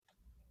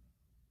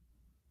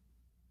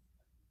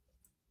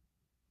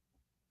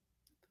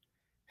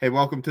Hey,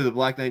 welcome to the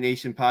Black Knight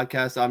Nation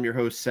podcast. I'm your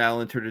host,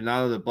 Sal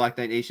Interdonato. The Black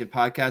Knight Nation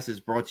podcast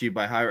is brought to you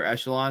by Higher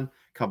Echelon,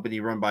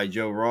 company run by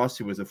Joe Ross,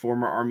 who was a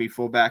former Army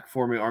fullback,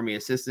 former Army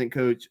assistant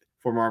coach,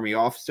 former Army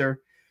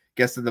officer,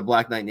 guest of the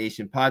Black Knight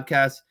Nation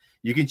podcast.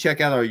 You can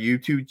check out our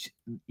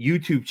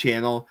YouTube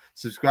channel.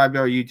 Subscribe to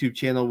our YouTube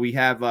channel. We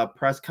have a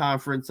press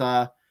conference,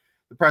 the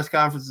press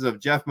conferences of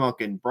Jeff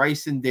Monken,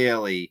 Bryson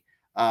Daly,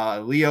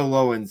 Leo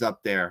Lowen's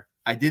up there.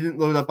 I didn't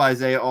load up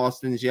Isaiah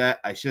Austin's yet.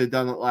 I should have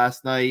done it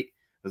last night.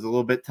 I was a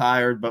little bit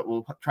tired, but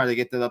we'll try to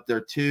get that up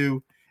there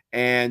too.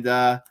 And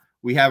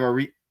we have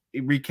our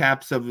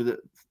recaps of the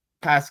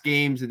past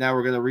games, and now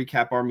we're going to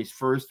recap Army's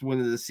first win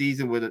of the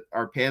season with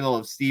our panel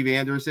of Steve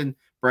Anderson,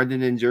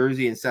 Brendan in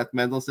Jersey, and Seth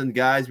Mendelson.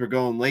 Guys, we're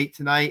going late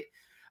tonight,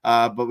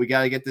 but we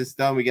got to get this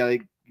done. We got to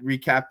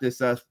recap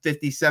this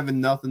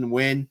 57-0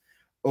 win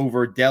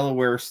over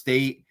Delaware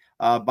State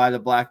by the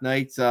Black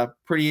Knights.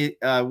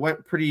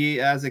 Went pretty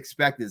as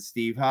expected,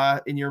 Steve,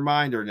 huh? In your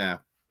mind or no?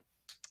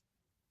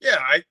 Yeah,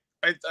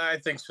 I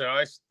think so.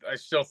 I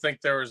still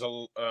think there was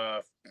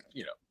a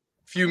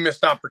few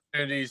missed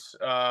opportunities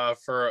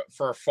for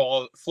a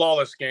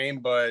flawless game,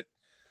 but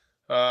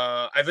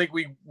I think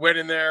we went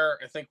in there.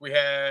 I think we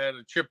had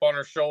a chip on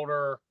our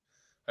shoulder.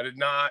 I did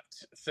not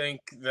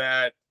think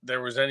that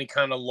there was any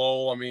kind of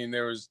lull. I mean,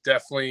 there was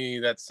definitely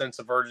that sense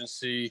of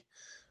urgency.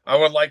 I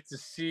would like to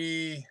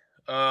see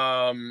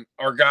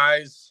our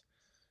guys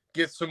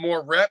get some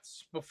more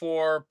reps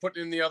before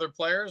putting in the other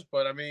players.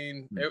 But I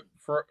mean,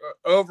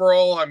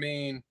 overall, I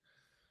mean,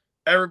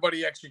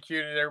 everybody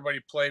executed, everybody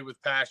played with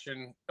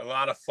passion, a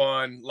lot of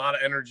fun, a lot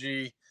of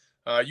energy.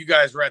 You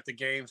guys were at the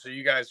game, so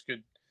you guys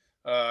could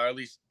at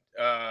least,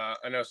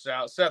 I know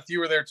Seth, you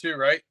were there too,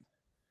 right?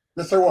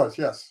 Yes, I was.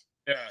 Yes.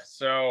 Yeah.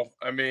 So,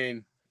 I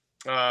mean,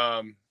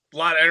 a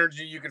lot of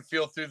energy you could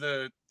feel through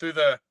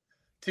the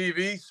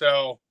TV.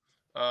 So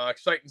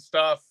exciting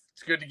stuff.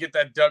 It's good to get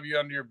that W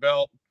under your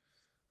belt.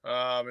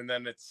 And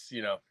then it's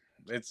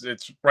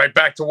right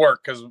back to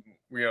work because,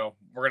 we're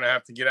going to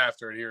have to get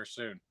after it here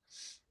soon.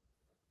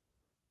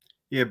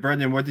 Yeah,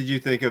 Brendan, what did you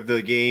think of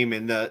the game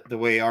and the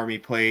way Army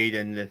played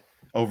and the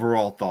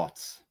overall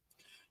thoughts?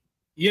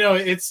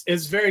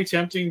 It's very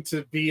tempting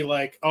to be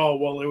like, oh,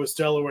 well, it was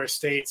Delaware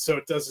State, so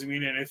it doesn't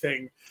mean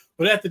anything.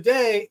 But at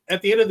the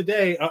end of the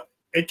day,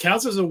 it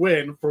counts as a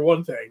win for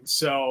one thing.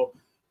 So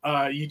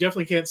you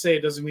definitely can't say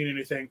it doesn't mean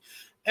anything.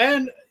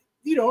 And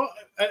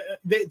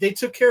they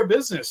took care of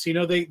business.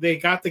 They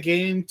got the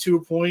game to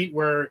a point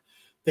where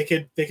they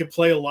could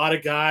play a lot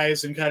of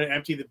guys and kind of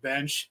empty the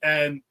bench,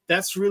 and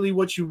that's really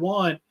what you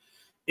want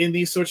in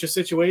these sorts of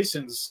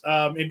situations.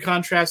 In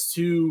contrast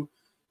to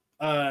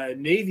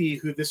Navy,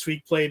 who this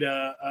week played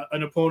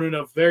an opponent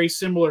of very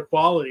similar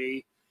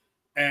quality,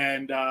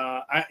 and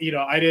I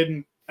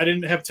didn't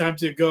have time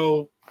to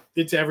go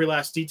into every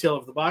last detail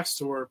of the box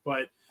score,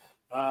 but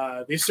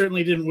they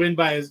certainly didn't win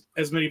by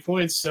as many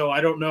points. So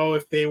I don't know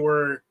if they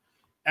were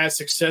as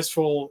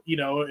successful,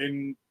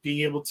 in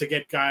being able to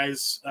get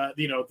guys,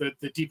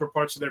 the deeper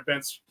parts of their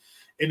bench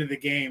into the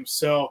game.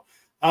 So,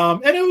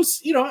 and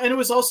it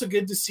was also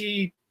good to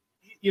see,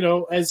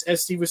 as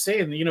Steve was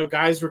saying,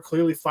 guys were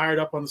clearly fired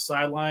up on the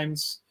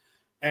sidelines,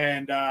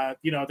 and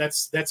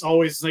that's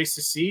always nice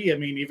to see. I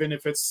mean, even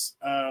if it's,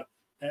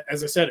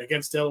 as I said,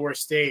 against Delaware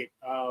State,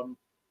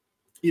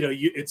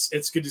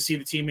 it's good to see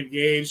the team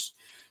engaged,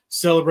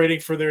 celebrating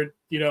for their,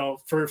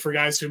 for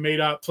guys who may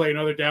not play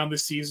another down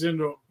this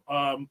season,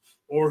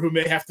 or who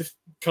may have to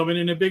come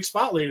in a big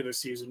spot later this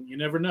season. You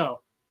never know.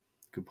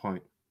 Good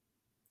point.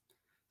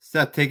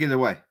 Seth, take it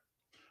away.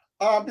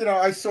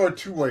 I saw it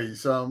two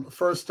ways.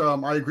 First,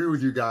 I agree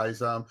with you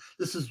guys.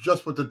 This is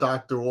just what the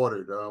doctor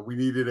ordered. We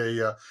needed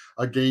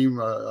a game,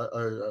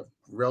 a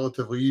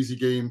relatively easy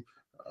game,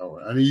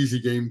 an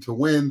easy game to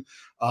win.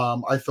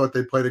 I thought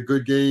they played a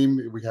good game.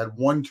 We had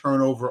one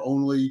turnover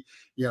only.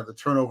 The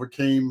turnover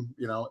came,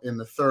 in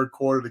the third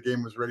quarter. The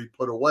game was ready,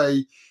 put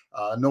away.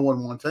 No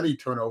one wants any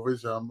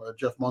turnovers.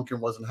 Jeff Monken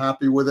wasn't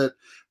happy with it.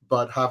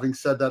 But having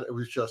said that, it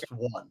was just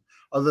one.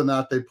 Other than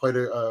that,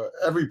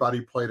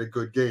 everybody played a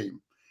good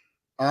game.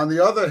 On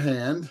the other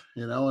hand,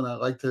 and I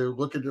like to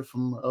look at it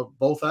from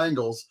both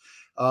angles,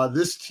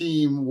 this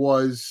team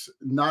was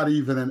not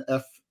even an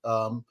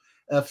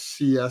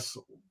FCS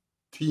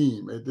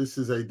team. This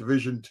is a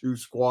Division II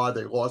squad.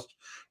 They lost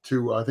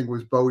to, I think it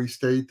was Bowie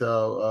State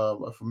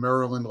from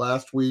Maryland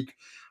last week.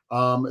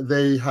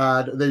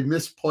 They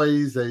missed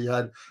plays. They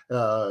had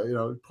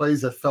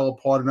plays that fell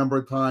apart a number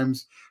of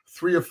times.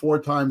 3 or 4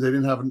 times they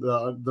didn't have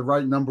the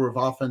right number of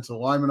offensive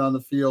linemen on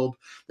the field.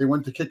 They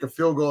went to kick a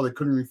field goal. They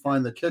couldn't even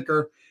find the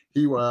kicker.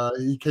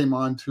 He came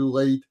on too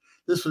late.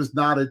 This was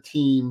not a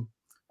team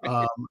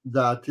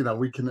that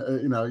we can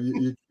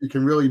you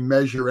can really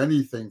measure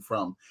anything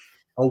from.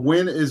 A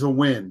win is a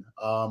win.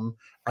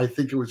 I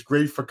think it was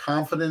great for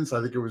confidence.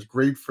 I think it was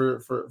great for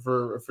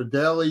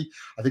Daly.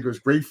 I think it was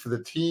great for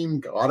the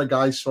team. A lot of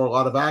guys saw a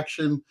lot of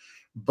action,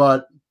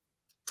 but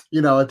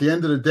at the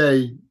end of the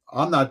day,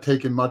 I'm not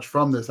taking much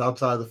from this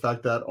outside of the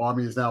fact that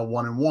Army is now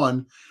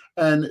 1-1,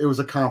 and it was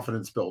a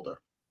confidence builder.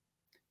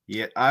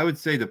 Yeah, I would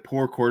say the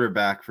poor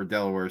quarterback for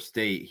Delaware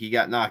State. He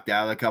got knocked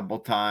out a couple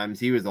times.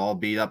 He was all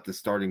beat up, the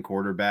starting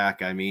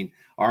quarterback. I mean,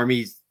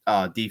 Army's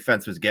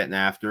defense was getting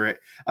after it.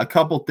 A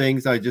couple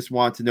things I just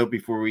want to note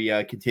before we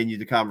continue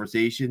the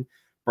conversation.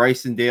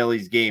 Bryson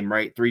Daly's game,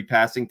 right? 3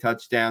 passing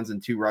touchdowns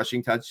and 2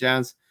 rushing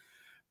touchdowns.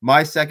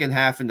 My second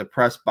half in the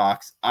press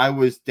box, I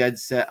was dead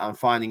set on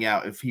finding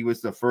out if he was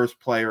the first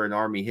player in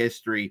Army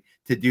history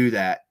to do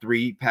that,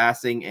 3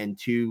 passing and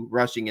 2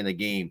 rushing in a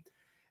game.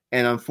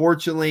 And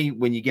unfortunately,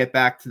 when you get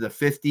back to the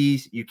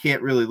 50s, you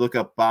can't really look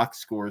up box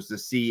scores to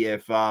see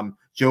if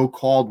Joe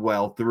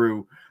Caldwell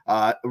threw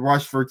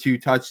rush for 2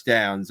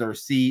 touchdowns, or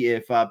see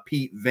if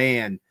Pete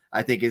Van,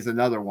 I think, is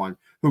another one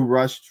who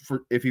rushed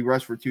for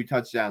 2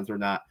 touchdowns or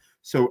not.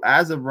 So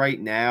as of right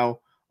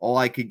now, all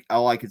I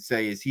could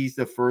say is he's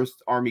the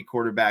first Army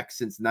quarterback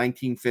since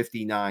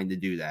 1959 to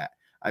do that.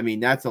 I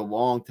mean, that's a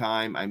long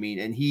time. I mean,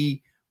 and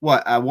he.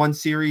 What, 1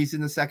 series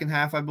in the second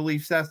half, I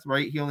believe, Seth,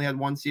 right? He only had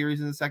 1 series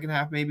in the second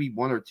half, maybe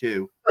 1 or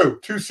 2. Oh,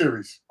 2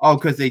 series. Oh,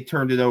 because they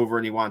turned it over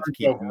and he wanted to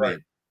keep him right.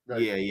 in.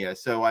 Right. Yeah.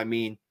 So, I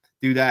mean,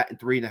 do that in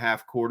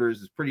 3.5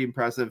 quarters is pretty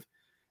impressive.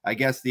 I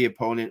guess the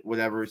opponent,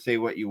 whatever, say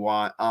what you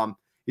want. You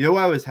know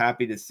what I was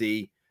happy to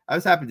see? I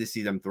was happy to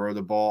see them throw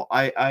the ball.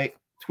 I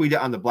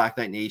tweeted on the Black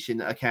Knight Nation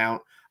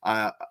account.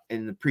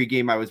 In the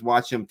pregame, I was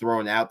watching them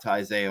throwing out to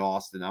Isaiah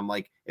Austin. I'm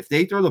like, if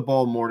they throw the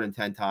ball more than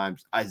 10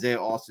 times, Isaiah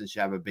Austin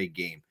should have a big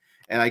game.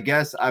 And I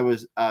guess I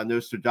was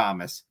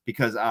Nostradamus,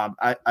 because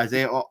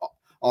Isaiah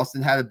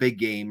Austin had a big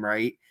game,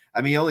 right?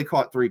 I mean, he only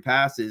caught 3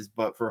 passes,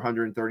 but for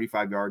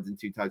 135 yards and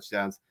 2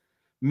 touchdowns.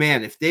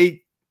 Man,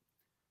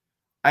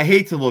 I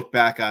hate to look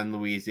back on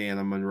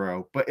Louisiana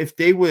Monroe, but if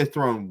they would have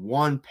thrown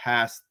 1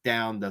 pass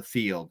down the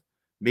field,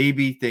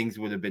 maybe things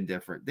would have been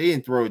different. They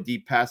didn't throw a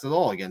deep pass at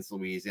all against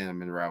Louisiana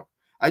Monroe.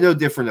 I know,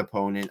 different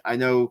opponent. I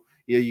know,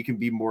 you can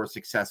be more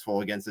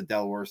successful against a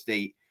Delaware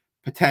State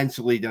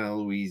potentially than a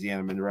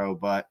Louisiana Monroe,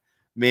 but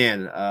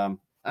man, I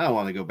don't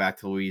want to go back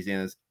to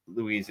Louisiana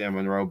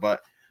Monroe,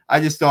 but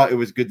I just thought it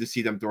was good to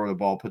see them throw the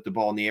ball, put the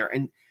ball in the air.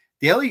 And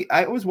Daly,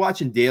 I was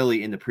watching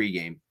Daly in the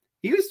pregame.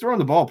 He was throwing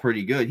the ball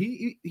pretty good.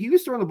 He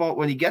was throwing the ball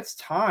when he gets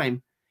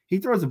time. He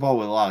throws the ball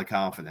with a lot of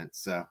confidence.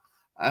 So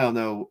I don't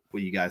know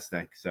what you guys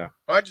think. So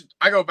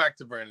I go back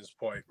to Brandon's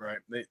point, right?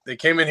 They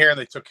came in here and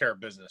they took care of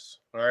business.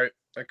 All right,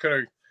 I could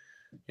have,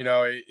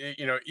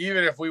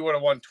 even if we would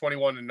have won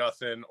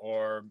 21-0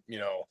 or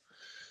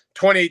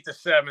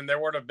 28-7, there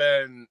would have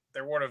been,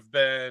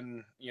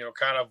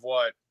 kind of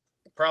what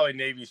probably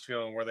Navy's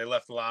feeling, where they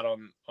left a lot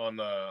on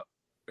the,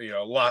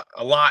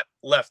 a lot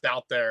left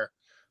out there,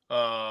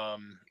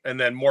 and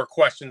then more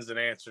questions than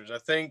answers. I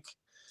think,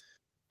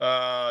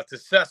 to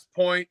Seth's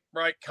point,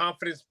 right,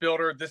 confidence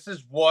builder. This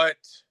is what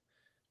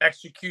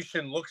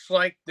execution looks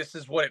like. This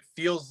is what it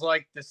feels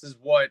like. This is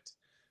what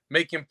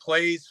making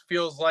plays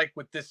feels like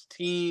with this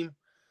team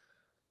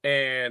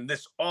and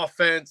this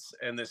offense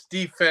and this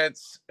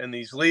defense and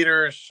these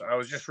leaders. I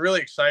was just really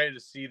excited to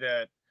see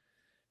that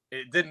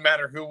it didn't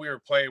matter who we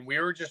were playing. We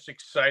were just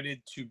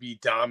excited to be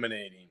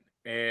dominating,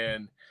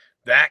 and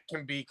that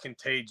can be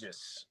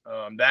contagious.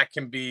 That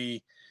can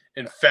be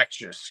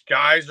infectious.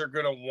 Guys are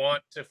going to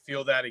want to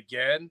feel that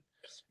again,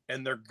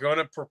 and they're going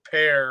to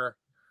prepare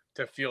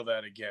to feel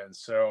that again.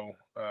 So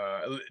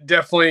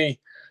definitely,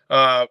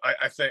 I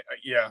think,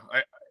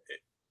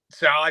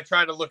 Sal, I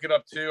tried to look it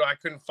up too. I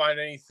couldn't find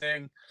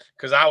anything,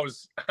 because I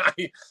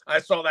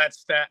saw that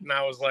stat and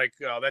I was like,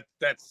 oh,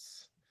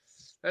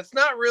 that's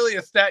not really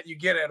a stat you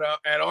get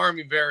at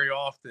Army very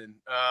often.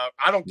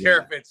 I don't care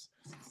if it's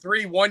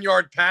 3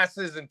 1-yard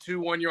passes and 2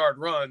 1-yard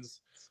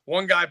runs.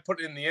 One guy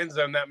put in the end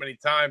zone that many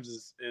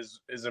times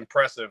is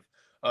impressive.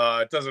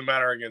 It doesn't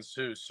matter against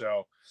who.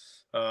 So,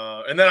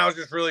 and then I was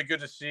just really good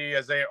to see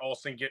Isaiah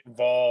Olsen get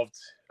involved.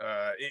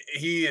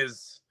 He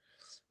is.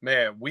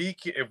 Man,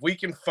 if we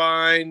can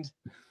find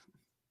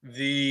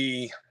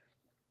the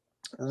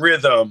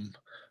rhythm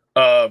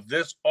of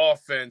this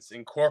offense,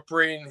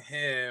 incorporating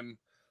him,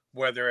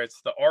 whether it's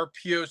the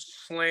RPO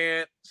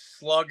slant,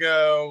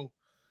 sluggo,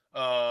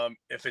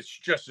 if it's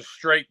just a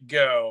straight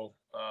go,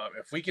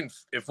 if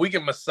we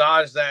can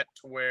massage that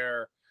to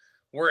where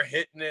we're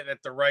hitting it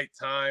at the right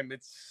time,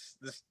 this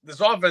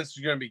offense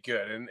is going to be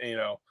good. And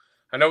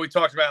I know we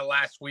talked about it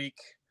last week.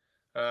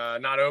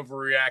 Not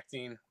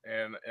overreacting,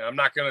 and I'm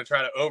not going to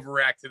try to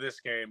overreact to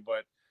this game,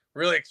 but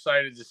really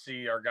excited to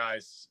see our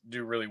guys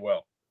do really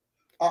well.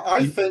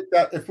 I think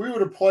that if we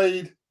would have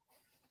played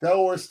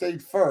Delaware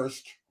State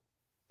first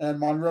and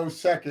Monroe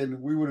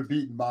second, we would have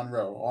beaten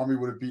Monroe. Army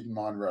would have beaten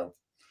Monroe.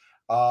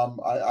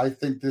 I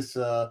think this,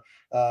 they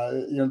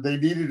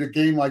needed a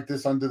game like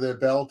this under their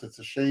belt. It's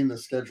a shame the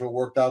schedule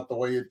worked out the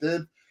way it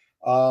did.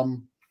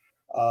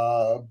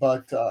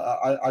 But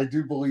I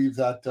do believe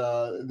that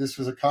this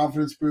was a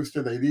confidence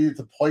booster. They needed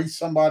to play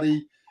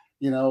somebody.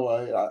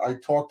 I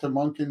talked to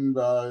Munkin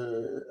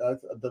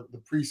at the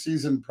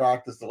preseason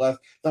practice, the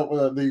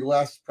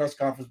last press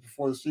conference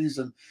before the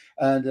season,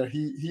 and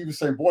he was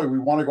saying, "Boy, we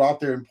want to go out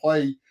there and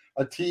play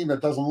a team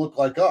that doesn't look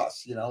like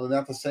us. They're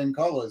not the same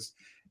colors."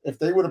 if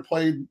they would have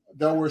played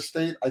Delaware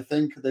State, I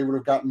think they would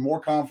have gotten more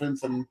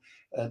confidence. And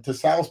to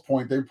Sal's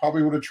point, they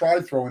probably would have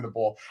tried throwing the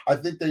ball. I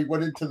think they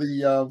went into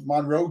the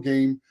Monroe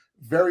game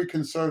very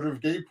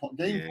conservative game plan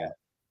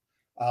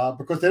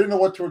because they didn't know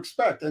what to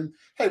expect. And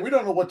hey, we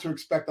don't know what to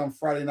expect on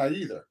Friday night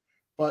either.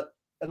 But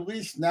at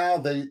least now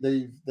they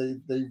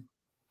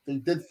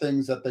did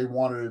things that they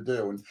wanted to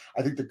do. And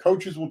I think the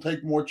coaches will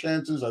take more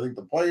chances. I think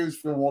the players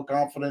feel more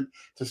confident.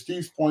 To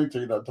Steve's point,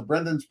 to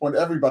Brendan's point,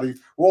 everybody,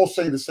 we're all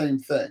saying the same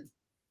thing.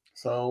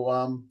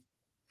 So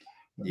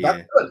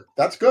that's good.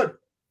 That's good.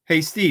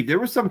 Hey, Steve, there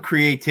was some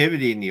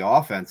creativity in the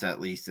offense, at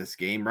least this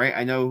game, right?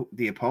 I know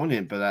the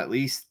opponent, but at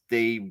least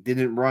they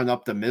didn't run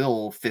up the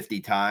middle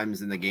 50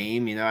 times in the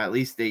game. At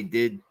least they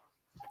did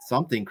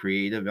something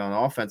creative on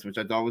offense, which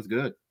I thought was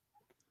good.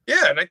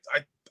 Yeah, and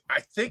I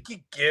think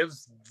it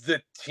gives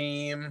the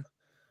team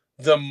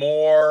the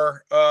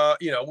more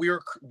we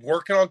were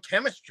working on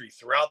chemistry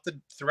throughout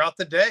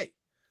the day,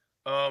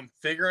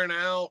 figuring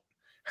out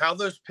how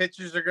those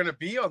pitches are going to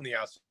be on the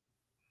outside.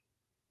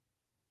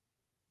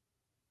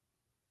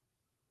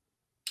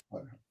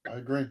 I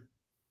agree.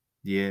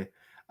 Yeah.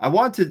 I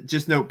want to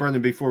just note,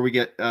 Brendan, before we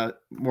get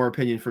more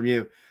opinion from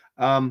you,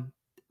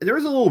 there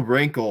was a little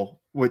wrinkle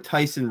with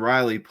Tyson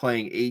Riley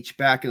playing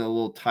H-back and a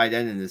little tight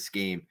end in this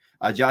game.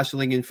 Josh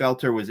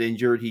Lingenfelter was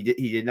injured. He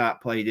did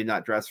not play. He did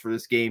not dress for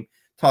this game.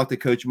 Talked to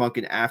Coach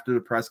Monken after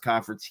the press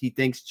conference. He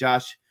thinks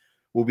Josh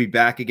will be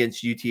back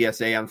against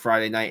UTSA on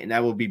Friday night, and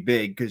that will be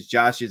big because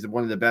Josh is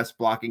one of the best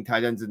blocking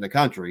tight ends in the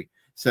country.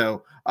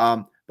 So,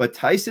 but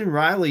Tyson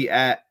Riley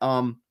at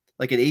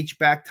like an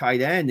H-back tight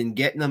end and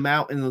getting them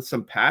out in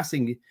some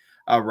passing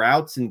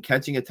routes and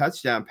catching a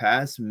touchdown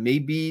pass may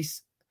be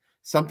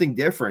something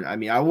different. I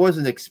mean, I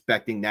wasn't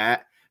expecting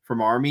that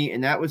from Army,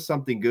 and that was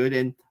something good.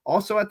 And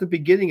also at the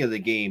beginning of the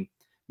game,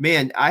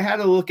 man, I had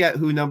to look at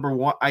who number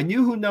one. I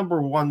knew who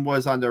number one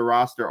was on their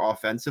roster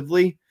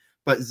offensively,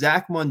 but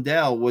Zach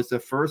Mundell was the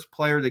first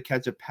player to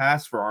catch a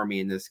pass for Army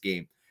in this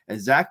game.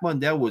 And Zach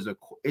Mundell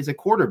is a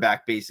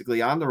quarterback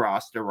basically on the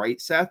roster, right,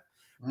 Seth?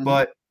 Mm-hmm.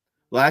 But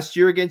last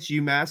year against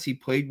UMass, he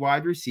played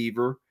wide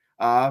receiver,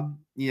 and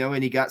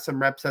he got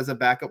some reps as a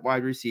backup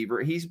wide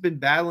receiver. He's been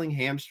battling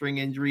hamstring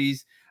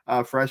injuries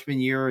freshman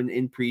year and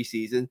in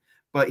preseason,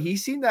 but he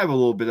seemed to have a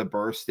little bit of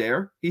burst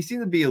there. He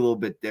seemed to be a little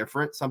bit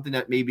different, something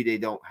that maybe they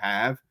don't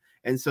have.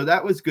 And so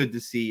that was good to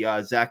see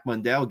Zach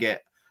Mundell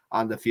get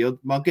on the field.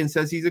 Monken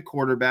says he's a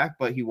quarterback,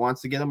 but he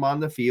wants to get him on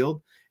the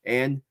field,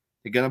 and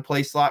they're going to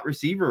play slot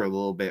receiver a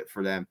little bit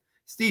for them.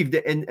 Steve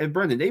and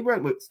Brendan, they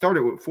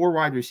started with 4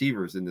 wide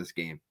receivers in this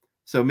game.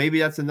 So maybe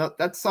that's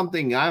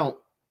something do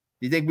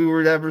you think we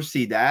would ever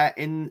see that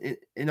in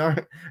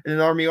an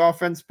Army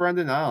offense,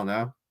 Brendan? I don't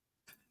know.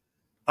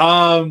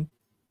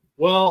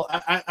 Well,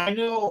 I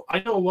know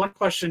one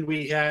question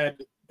we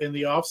had in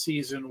the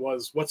offseason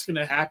was what's going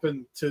to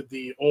happen to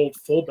the old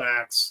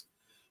fullbacks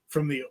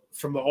from the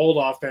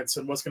old offense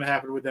and what's going to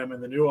happen with them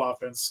in the new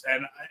offense.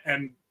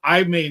 And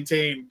I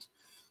maintained,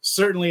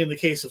 certainly in the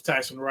case of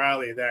Tyson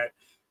Riley, that,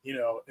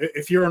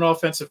 if you're an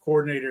offensive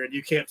coordinator and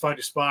you can't find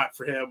a spot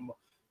for him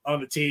on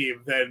the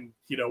team, then,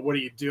 what are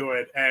you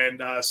doing?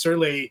 And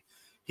certainly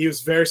he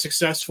was very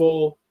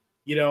successful,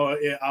 in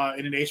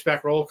an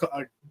H-back role,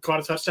 caught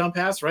a touchdown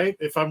pass, right?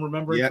 If I'm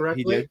remembering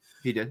correctly.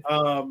 He did.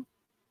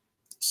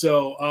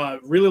 So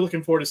really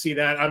looking forward to see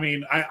that. I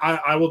mean,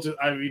 I will do,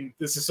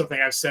 this is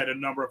something I've said a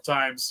number of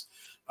times,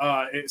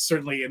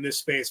 certainly in this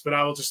space, but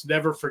I will just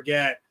never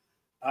forget.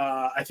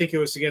 I think it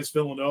was against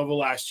Villanova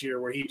last year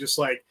where he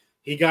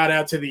got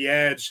out to the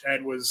edge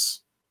and was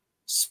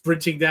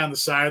sprinting down the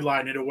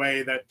sideline in a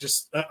way that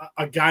just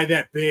a guy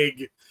that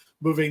big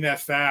moving that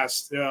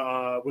fast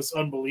was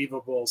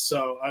unbelievable.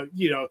 So,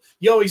 you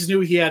always knew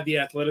he had the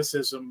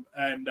athleticism,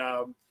 and,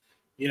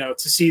 to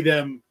see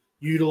them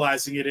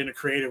utilizing it in a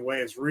creative way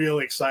is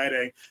really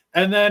exciting.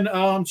 And then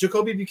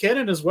Jacoby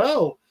Buchanan as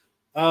well,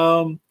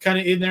 kind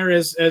of in there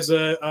as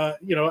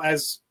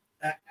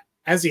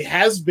he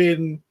has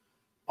been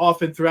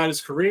often throughout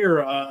his career,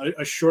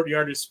 a short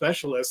yardage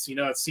specialist.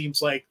 It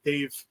seems like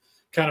they've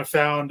kind of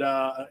found,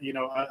 a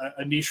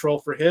niche role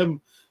for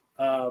him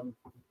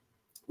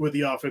with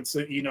the offense,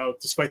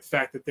 despite the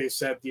fact that they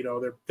said,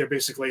 they're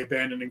basically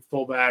abandoning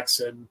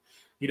fullbacks and,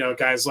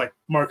 guys like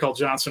Markel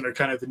Johnson are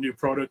kind of the new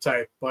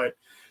prototype. But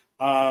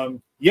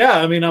I'm,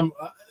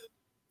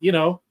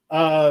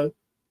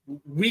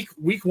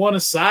 week one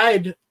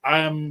aside,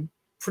 I'm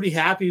pretty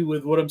happy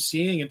with what I'm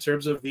seeing in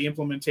terms of the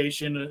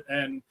implementation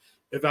and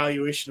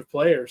evaluation of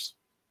players.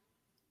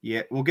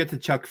 Yeah, we'll get to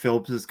Chuck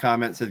Phillips's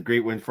comment. Said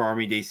great win for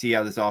Army. They see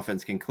how this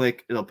offense can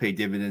click. It'll pay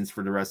dividends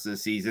for the rest of the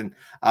season.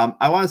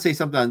 I want to say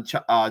something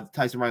on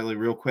Tyson Riley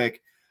real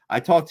quick. I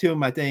talked to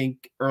him, I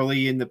think,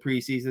 early in the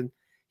preseason.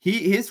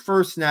 His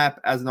first snap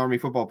as an Army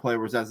football player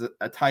was as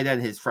a tight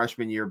end his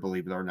freshman year,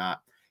 believe it or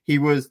not. He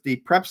was the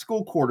prep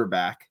school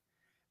quarterback.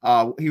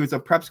 He was a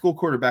prep school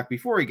quarterback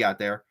before he got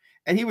there,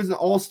 and he was an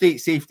all-state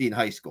safety in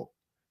high school.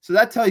 So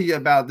that tells you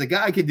about the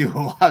guy can do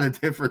a lot of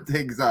different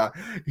things.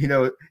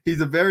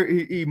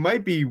 He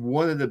might be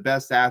one of the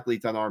best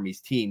athletes on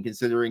Army's team,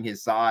 considering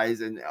his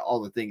size and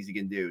all the things he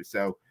can do.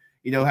 So,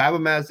 have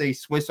him as a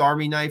Swiss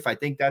Army knife. I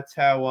think that's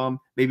how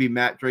maybe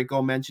Matt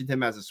Drinkle mentioned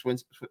him as a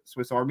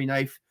Swiss Army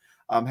knife.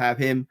 Have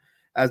him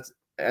as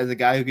a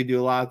guy who can do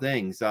a lot of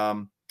things.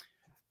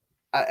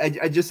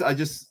 I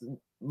just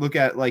look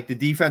at like the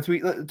defense.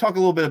 We talk a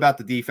little bit about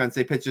the defense.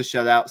 They pitched a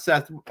shutout.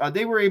 Seth,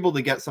 they were able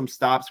to get some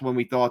stops when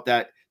we thought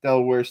that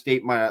Delaware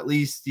State might at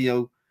least,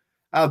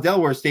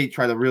 Delaware State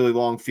tried a really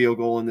long field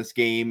goal in this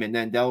game, and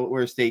then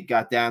Delaware State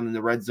got down in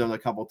the red zone a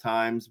couple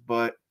times,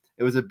 but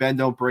it was a bend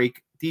don't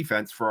break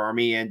defense for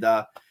Army, and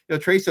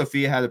Trey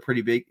Sophia had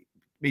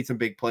made some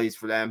big plays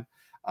for them.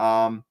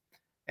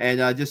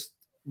 Just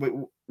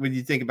what do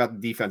you think about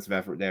the defensive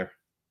effort there?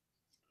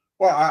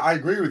 Well, I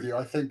agree with you.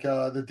 I think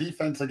the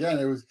defense, again,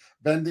 it was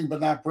bending but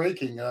not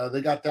breaking.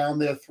 They got down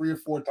there 3 or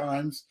 4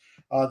 times.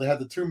 They had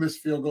the 2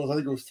 missed field goals. I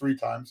think it was 3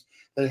 times.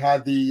 They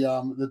had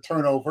the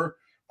turnover.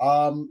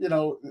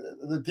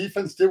 The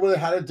defense did what it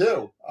had to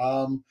do.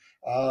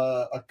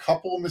 A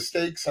couple of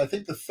mistakes. I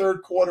think the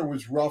third quarter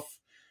was rough.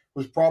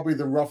 Was probably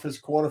the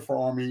roughest quarter for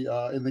Army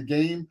in the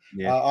game,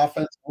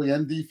 offensively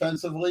and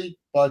defensively.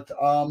 But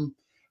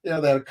they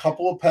had a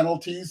couple of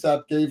penalties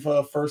that gave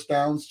first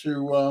downs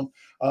to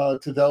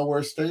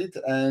Delaware State,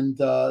 and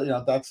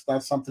that's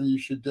not something you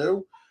should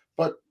do.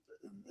 But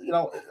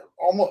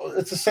almost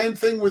it's the same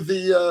thing with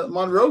the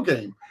Monroe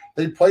game.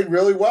 They played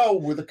really well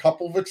with a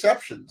couple of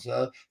exceptions.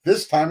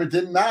 This time it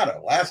didn't matter.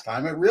 Last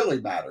time it really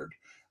mattered,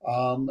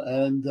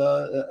 and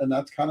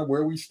that's kind of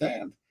where we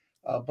stand.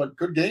 But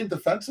good game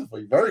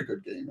defensively, very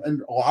good game,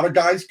 and a lot of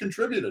guys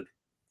contributed.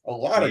 A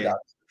lot of guys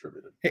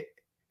contributed.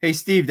 Hey,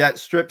 Steve, that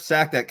strip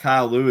sack that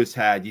Kyle Lewis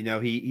had,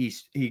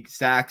 he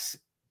sacks,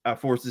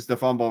 forces the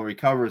fumble,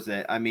 recovers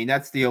it. I mean,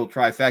 that's the old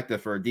trifecta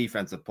for a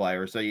defensive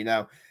player. So,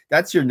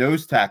 that's your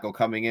nose tackle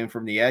coming in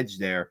from the edge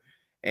there.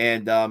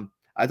 And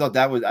I thought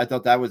that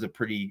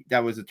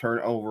was a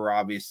turnover,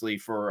 obviously,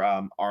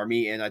 for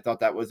Army. And I thought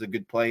that was a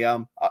good play.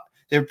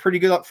 They're pretty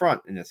good up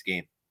front in this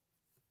game.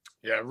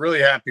 Yeah, really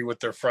happy with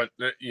their front,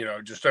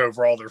 just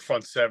overall their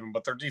front 7,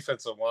 but their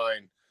defensive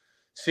line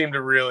seemed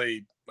to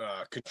really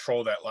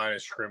control that line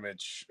of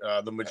scrimmage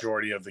the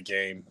majority of the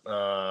game.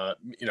 I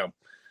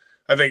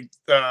think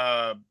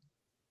for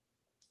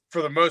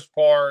the most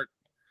part,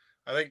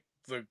 I think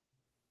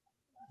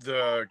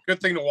the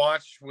good thing to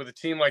watch with a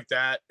team like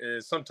that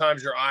is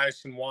sometimes your eyes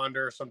can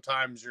wander,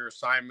 sometimes your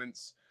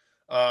assignments,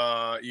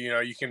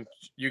 you can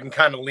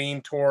kind of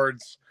lean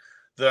towards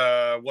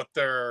what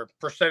their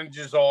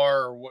percentages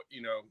are, or what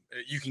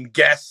you can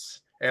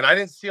guess. And I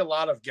didn't see a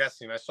lot of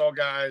guessing. I saw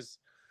guys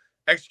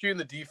executing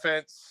the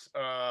defense,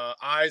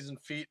 eyes and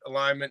feet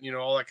alignment,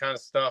 all that kind of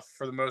stuff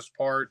for the most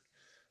part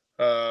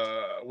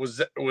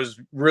was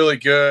really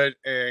good,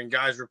 and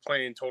guys were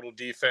playing total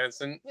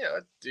defense, and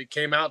it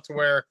came out to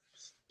where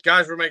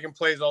guys were making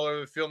plays all over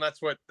the field, and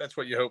that's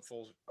what you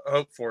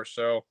hope for.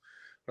 So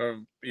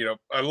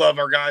I love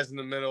our guys in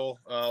the middle.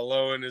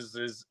 Lowen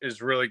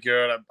is really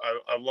good.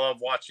 I love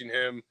watching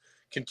him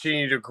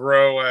continue to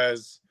grow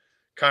as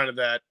kind of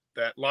that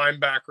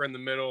linebacker in the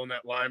middle, and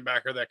that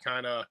linebacker that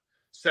kind of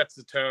sets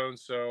the tone.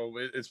 So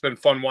it's been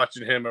fun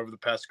watching him over the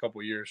past couple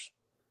of years.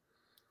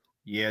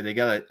 Yeah, they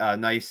got a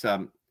nice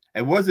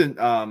it wasn't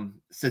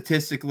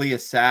statistically a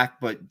sack,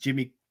 but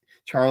Jimmy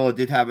Charlo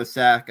did have a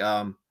sack.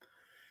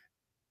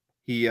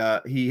 He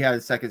had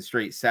a second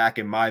straight sack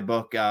in my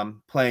book,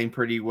 playing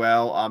pretty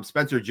well.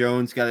 Spencer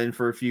Jones got in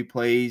for a few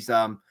plays,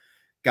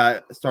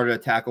 started a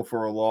tackle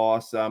for a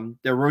loss.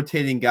 They're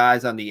rotating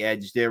guys on the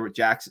edge there with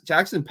Jackson.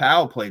 Jackson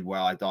Powell played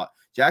well, I thought.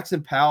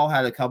 Jackson Powell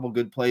had a couple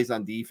good plays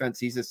on defense.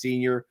 He's a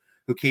senior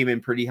who came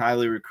in pretty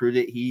highly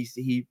recruited.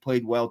 He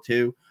played well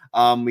too.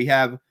 We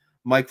have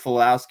Mike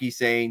Fulowski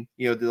saying,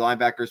 the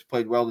linebackers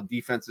played well. The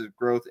defensive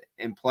growth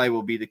and play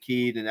will be the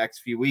key the next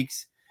few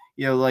weeks.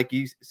 Like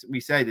we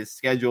say, the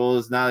schedule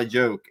is not a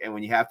joke. And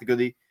when you have to go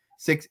the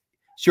 6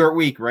 short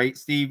week, right,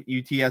 Steve?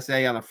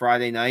 UTSA on a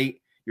Friday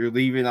night. You're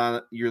leaving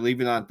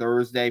on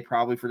Thursday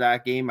probably for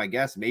that game, I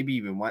guess. Maybe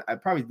even one.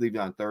 I'd probably leave it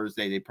on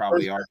Thursday. They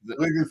probably are.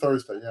 Leaving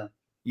Thursday, yeah.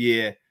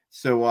 Yeah.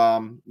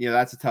 So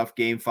that's a tough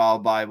game, followed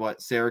by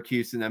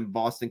Syracuse and then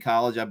Boston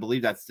College. I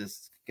believe that's the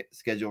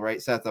schedule,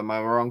 right, Seth? Am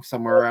I wrong?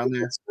 Somewhere around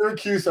there.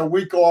 Syracuse a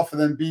week off,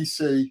 and then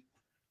BC.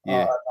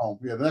 Yeah.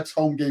 The next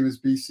home game is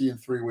BC in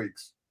 3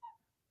 weeks.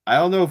 I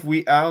don't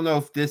know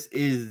if this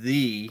is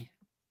the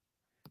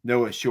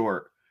Noah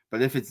Short,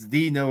 but if it's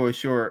the Noah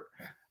Short,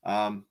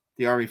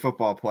 the Army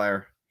football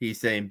player, he's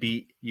saying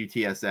beat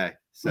UTSA.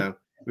 So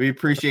we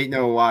appreciate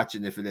Noah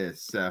watching if it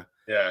is. So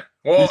yeah.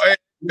 Well,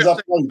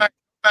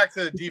 back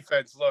to the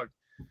defense. Look,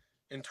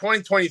 in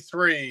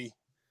 2023,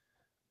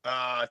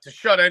 to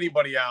shut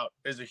anybody out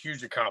is a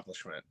huge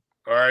accomplishment.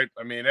 All right.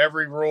 I mean,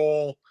 every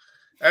rule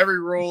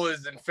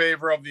is in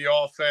favor of the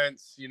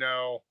offense.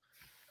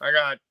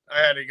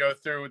 I had to go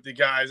through with the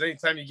guys.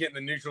 Anytime you get in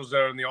the neutral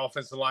zone, the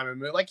offensive lineman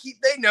move,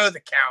 they know the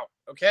count.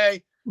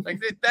 Okay.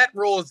 That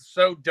rule is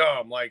so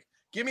dumb.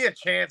 Give me a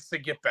chance to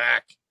get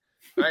back.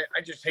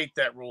 I just hate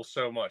that rule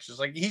so much. It's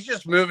like he's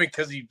just moving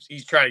because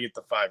he's trying to get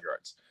the 5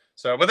 yards.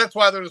 So, but that's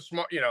why they're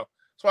smart.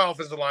 That's why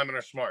offensive linemen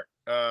are smart.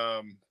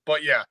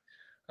 But yeah,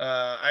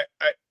 I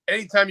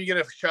anytime you get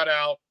a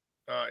shutout,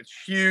 it's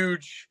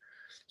huge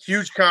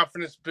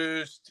confidence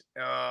boost.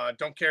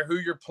 Don't care who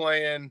you're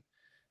playing.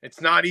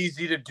 It's not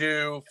easy to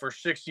do for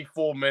 60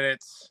 full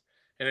minutes.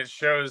 And it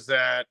shows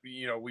that,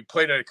 we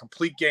played a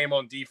complete game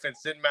on defense.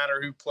 Didn't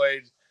matter who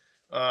played.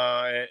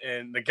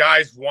 And the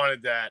guys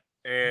wanted that.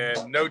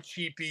 And no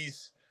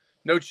cheapies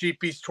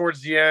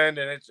towards the end.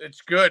 And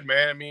it's good,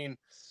 man. I mean,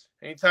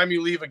 anytime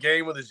you leave a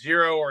game with a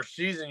 0 or a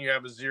season you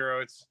have a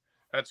 0,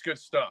 that's good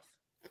stuff.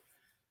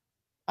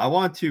 I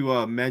want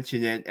to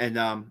mention it, and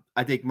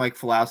I think Mike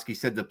Fulowski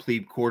said the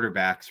plebe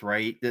quarterbacks,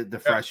 right? The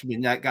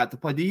freshmen that got to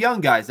play, the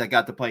young guys that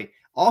got to play.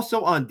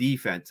 Also on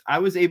defense, I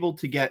was able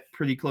to get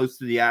pretty close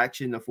to the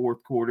action in the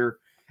fourth quarter.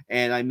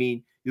 And I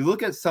mean, you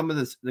look at some of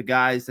the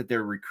guys that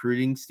they're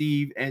recruiting,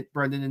 Steve and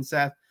Brendan and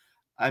Seth.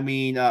 I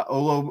mean,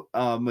 Olo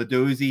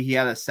Madozi, he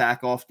had a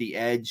sack off the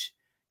edge.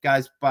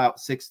 Guy's about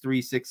 6'3",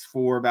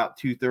 6'4", about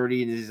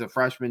 230, and he's a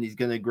freshman. He's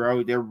going to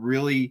grow. They're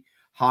really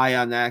high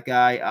on that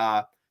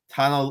guy.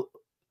 Tano,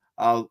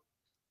 I'm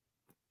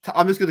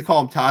just going to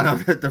call him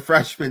Tano, the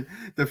freshman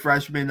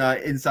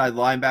inside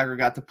linebacker,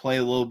 got to play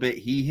a little bit.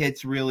 He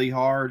hits really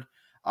hard.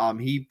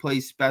 He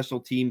plays special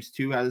teams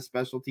too, as a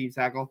special teams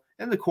tackle,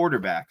 and the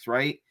quarterbacks,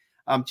 right?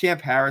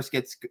 Champ Harris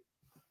gets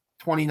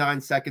 29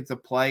 seconds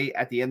of play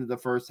at the end of the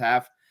first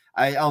half.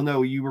 I don't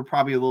know. You were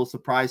probably a little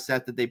surprised,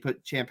 Seth, that they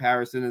put Champ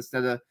Harris in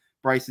instead of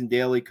Bryson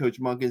Daly.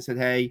 Coach Munkin said,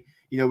 hey,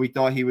 we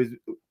thought he was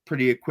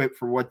pretty equipped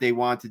for what they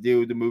want to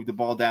do to move the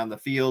ball down the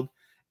field.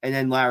 And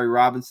then Larry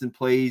Robinson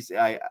plays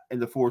in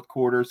the fourth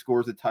quarter,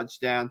 scores a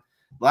touchdown.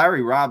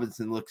 Larry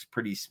Robinson looks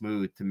pretty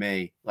smooth to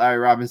me. Larry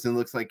Robinson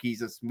looks like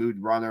he's a smooth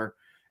runner.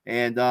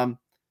 And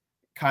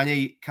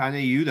Kane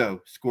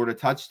Udo scored a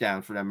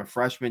touchdown for them, a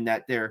freshman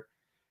that they're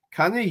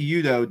Kane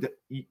Udo,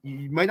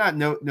 you might not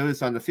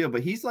notice on the field,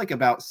 but he's like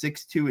about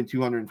 6'2" and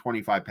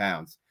 225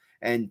 pounds.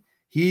 And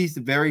he's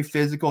very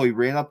physical. He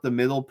ran up the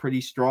middle,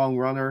 pretty strong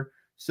runner.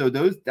 So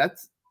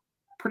that's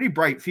pretty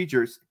bright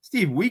features.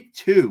 Steve, week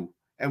 2,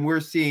 and we're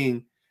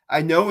seeing,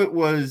 I know it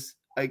was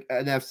an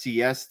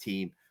FCS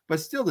team, but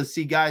still to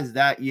see guys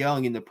that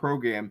young in the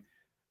program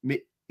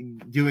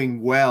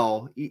doing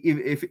well,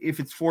 if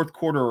it's fourth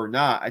quarter or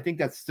not, I think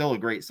that's still a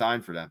great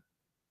sign for them.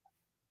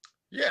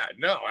 Yeah,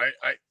 no,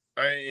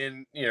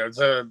 and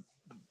to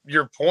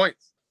your point,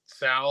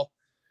 Sal,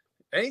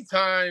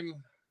 anytime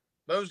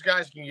those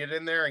guys can get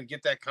in there and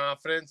get that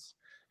confidence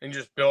and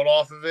just build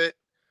off of it,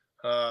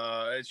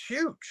 it's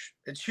huge.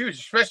 It's huge,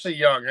 especially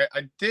young.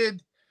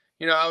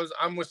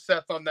 I'm with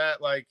Seth on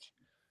that. Like,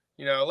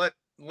 I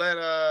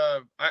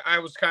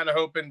was kind of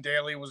hoping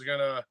Daly was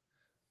gonna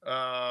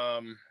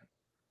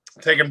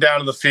take him down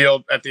to the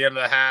field at the end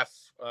of the half.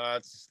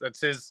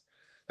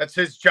 That's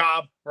his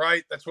job,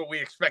 right? That's what we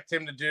expect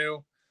him to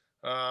do.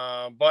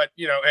 But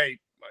hey,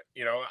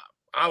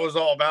 I was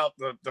all about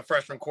the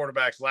freshman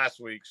quarterbacks last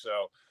week,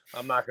 so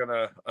I'm not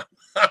gonna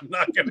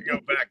go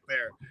back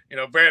there.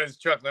 Brandon's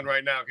chuckling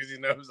right now because he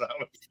knows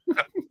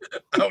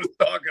I was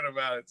talking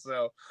about it.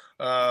 So,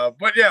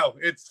 but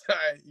it's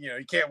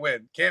you can't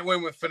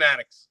win with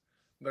fanatics.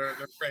 They're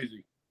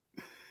crazy.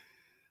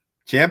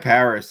 Champ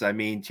Harris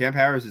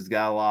has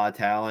got a lot of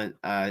talent.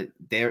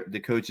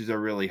 The coaches are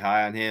really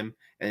high on him,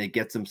 and it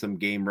gets him some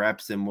game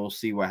reps, and we'll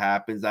see what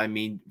happens. I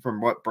mean, from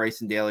what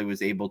Bryson Daly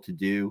was able to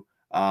do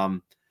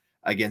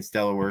against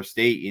Delaware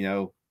State,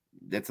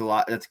 that's a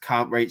lot. That's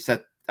right.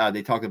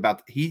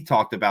 He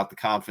talked about the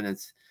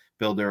confidence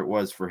builder it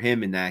was for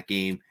him in that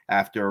game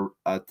after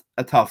a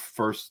tough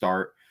first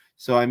start.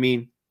 So, I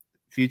mean,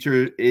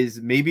 future is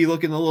maybe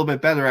looking a little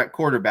bit better at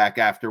quarterback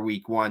after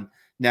week 1.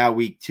 Now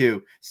week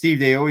 2. Steve,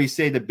 they always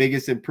say the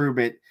biggest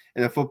improvement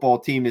in a football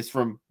team is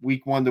from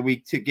week 1 to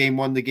week 2, game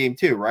 1 to game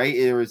 2, right?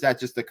 Or is that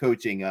just a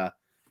coaching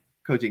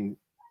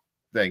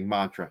thing,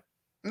 mantra?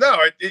 No,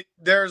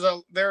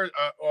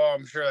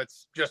 I'm sure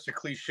that's just a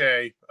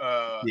cliche.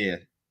 Yeah.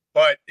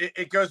 But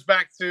it goes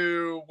back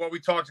to what we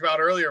talked about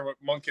earlier. What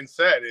Munkin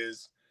said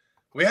is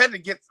we had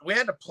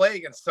to play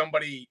against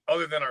somebody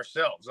other than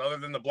ourselves, other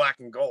than the black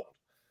and gold.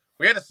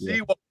 We had to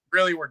see what we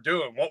really were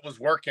doing, what was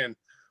working,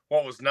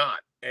 what was not,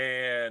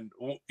 and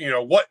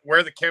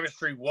where the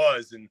chemistry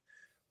was and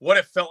what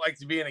it felt like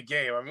to be in a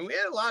game. I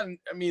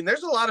mean,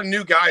 there's a lot of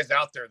new guys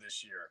out there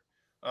this year.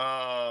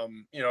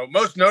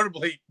 Most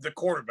notably the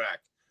quarterback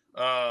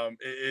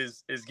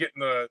is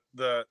getting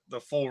the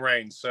full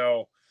range.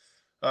 So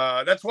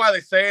that's why they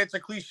say it's a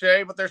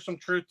cliche, but there's some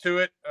truth to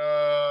it.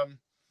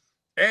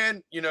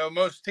 And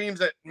most teams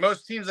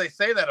they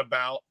say that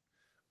about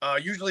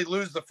usually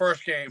lose the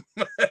first game.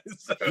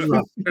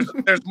 So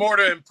there's more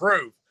to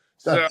improve.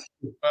 So,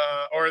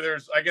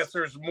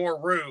 there's more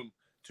room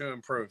to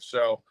improve.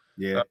 So,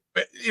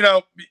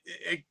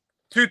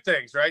 two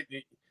things, right?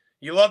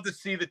 You love to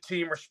see the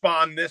team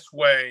respond this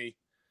way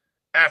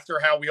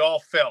after how we all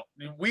felt.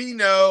 We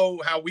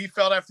know how we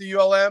felt after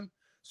ULM,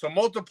 so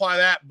multiply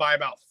that by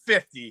about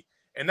 50,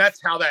 And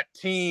that's how that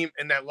team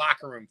and that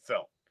locker room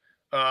felt.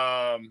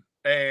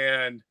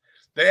 And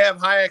they have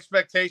high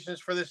expectations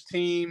for this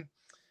team.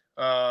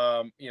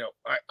 I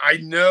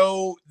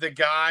know the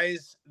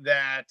guys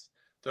that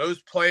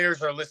those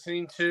players are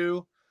listening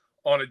to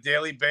on a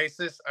daily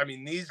basis. I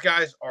mean, these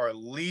guys are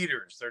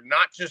leaders. They're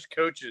not just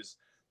coaches.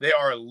 They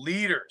are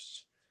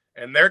leaders.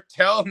 And they're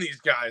telling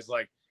these guys,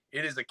 like,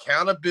 it is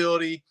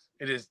accountability,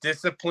 it is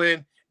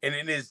discipline, and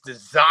it is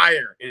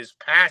desire. It is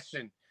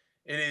passion.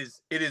 It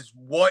is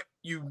what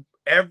you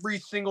every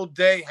single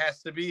day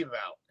has to be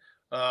about.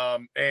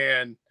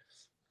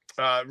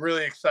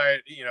 Really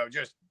excited,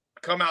 just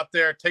come out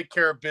there, take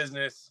care of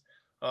business.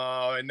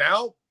 And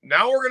now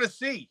we're going to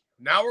see.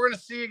 Now we're going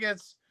to see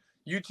against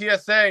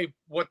UTSA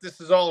what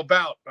this is all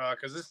about.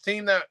 Because this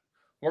team that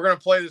we're going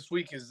to play this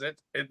week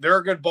they're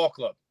a good ball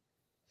club.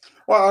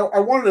 Well, I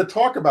wanted to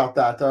talk about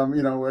that. Are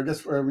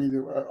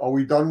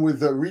we done with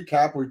the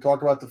recap? We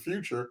talk about the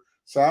future.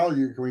 Sal,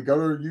 can we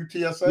go to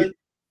UTSA?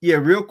 Yeah,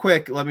 real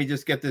quick. Let me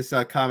just get this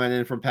comment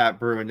in from Pat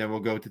Brew, and then we'll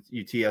go to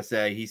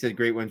UTSA. He said,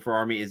 "Great win for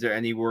Army. Is there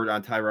any word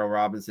on Tyrell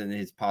Robinson and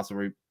his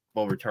possible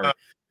return?"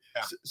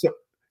 Yeah.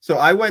 So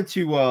I went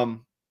to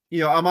I'm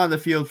on the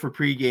field for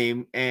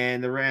pregame,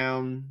 and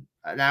around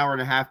an hour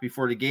and a half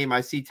before the game,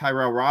 I see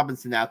Tyrell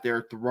Robinson out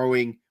there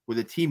throwing with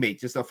a teammate,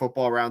 just a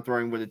football around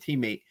throwing with a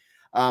teammate.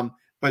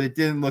 But it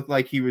didn't look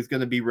like he was going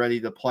to be ready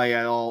to play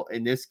at all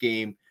in this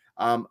game.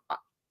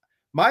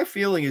 My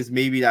feeling is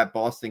maybe that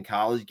Boston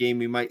College game,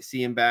 we might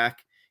see him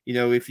back.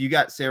 If you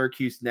got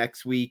Syracuse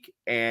next week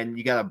and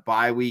you got a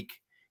bye week,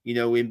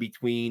 in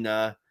between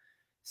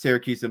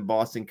Syracuse and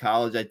Boston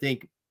College, I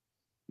think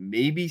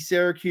maybe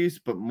Syracuse,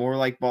 but more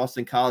like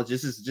Boston College.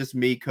 This is just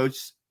me.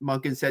 Coach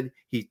Monken said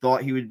he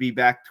thought he would be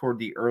back toward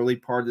the early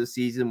part of the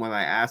season when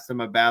I asked him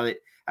about it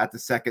at the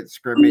second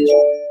scrimmage.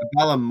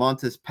 About a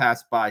month has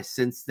passed by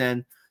since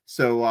then.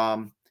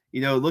 So,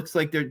 it looks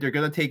like they're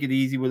going to take it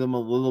easy with him a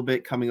little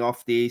bit coming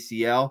off the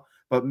ACL.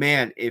 But,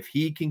 man, if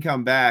he can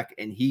come back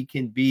and he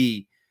can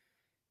be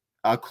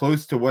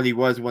close to what he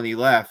was when he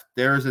left,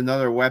 there's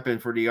another weapon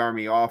for the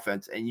Army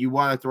offense. And you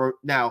want to throw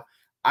 – now,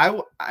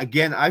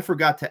 I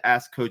forgot to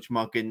ask Coach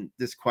Monken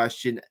this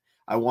question.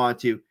 I want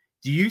to.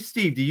 Do you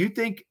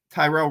think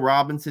Tyrell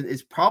Robinson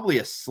is probably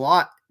a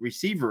slot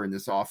receiver in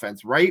this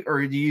offense, right?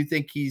 Or do you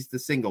think he's the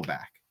single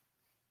back?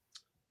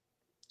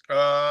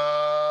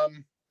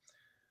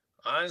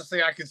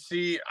 Honestly, I could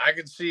see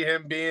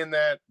him being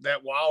that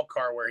wild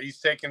card where he's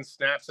taking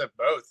snaps at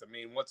both. I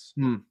mean, what's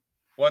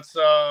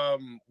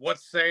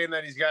saying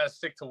that he's got to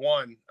stick to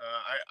one?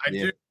 I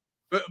do.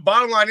 But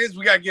bottom line is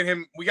we got to get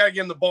him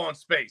the ball in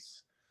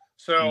space.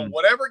 So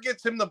whatever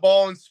gets him the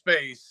ball in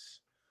space,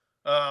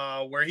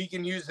 where he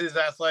can use his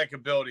athletic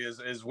ability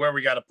is where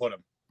we got to put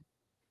him.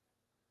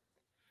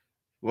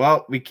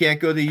 Well, we can't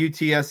go to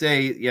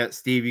UTSA yet,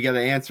 Steve. You got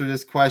to answer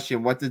this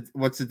question.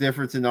 What's the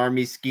difference in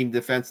Army's scheme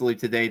defensively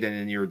today than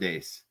in your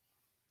days?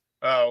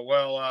 We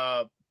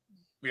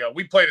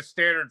played a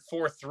standard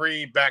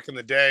 4-3 back in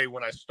the day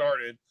when I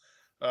started,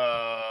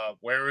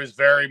 where it was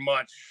very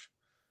much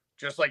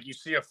just like you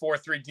see a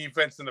 4-3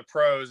 defense in the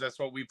pros. That's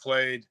what we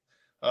played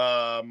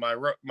my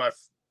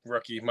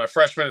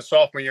freshman and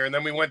sophomore year. And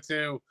then we went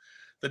to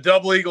the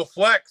double eagle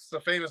flex,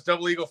 the famous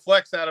double eagle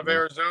flex out of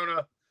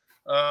Arizona.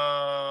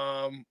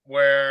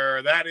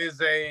 Where that is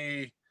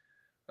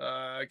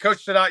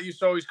Coach Sadat used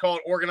to always call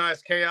it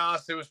organized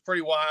chaos. It was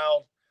pretty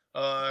wild,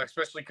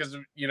 especially because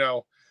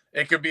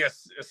it could be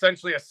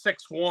essentially a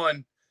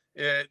 6-1,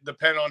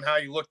 depending on how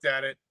you looked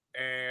at it,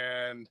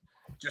 and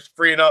just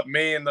freeing up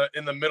me in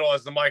the middle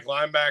as the Mike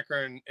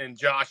linebacker and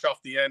Josh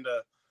off the end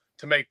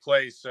to make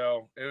plays.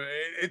 So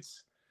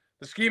it's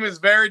the scheme is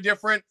very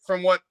different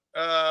from what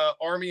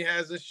Army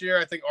has this year.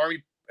 I think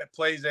Army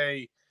plays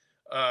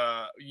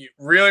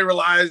really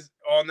relies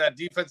on that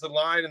defensive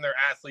line and their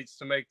athletes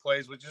to make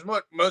plays, which is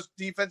what most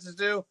defenses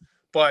do.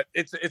 But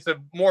it's a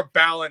more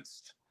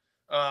balanced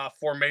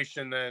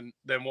formation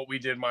than what we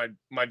did my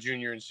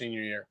junior and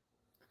senior year.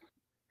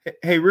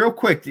 Hey, real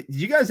quick, did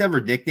you guys ever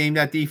nickname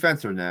that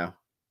defense or no?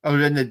 Other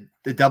than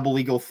the double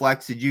eagle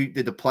flex, did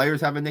the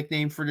players have a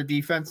nickname for the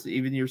defense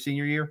even your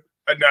senior year?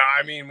 No,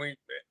 I mean we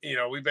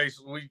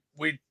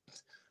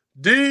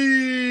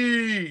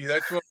D.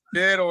 That's what we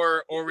did,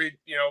 or we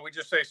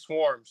just say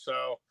swarm.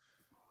 So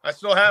I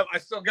still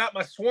got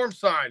my swarm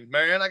sign,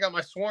 man. I got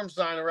my swarm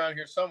sign around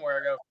here somewhere.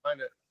 I gotta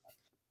find it.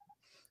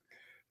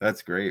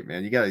 That's great,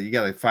 man. You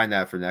gotta find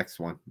that for next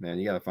one, man.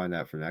 You gotta find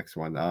that for next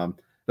one.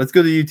 Let's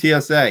go to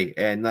UTSA,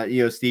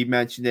 and Steve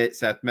mentioned it.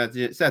 Seth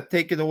mentioned it. Seth,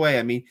 take it away.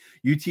 I mean,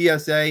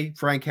 UTSA.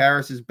 Frank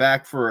Harris is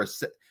back for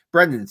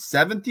Brendan's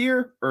 7th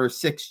year or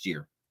 6th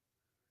year.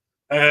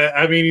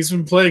 I mean, he's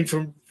been playing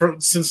from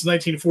since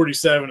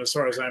 1947, as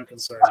far as I'm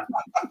concerned.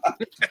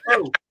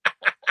 Oh,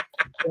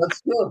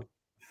 that's good.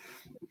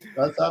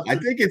 I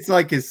think it's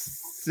like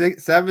his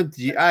 7th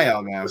year. I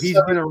don't know.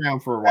 He's been around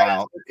for a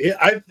while.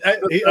 I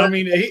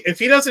mean, if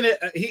he doesn't,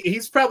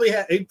 he probably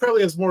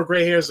has more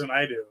gray hairs than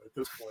I do at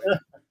this point.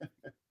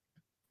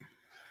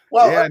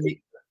 Well, yeah, I mean,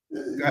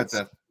 go ahead,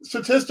 Seth.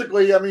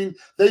 statistically, I mean,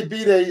 they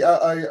beat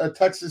a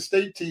Texas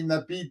State team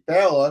that beat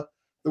Baylor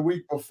the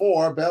week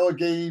before. Baylor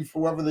gave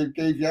whoever they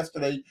gave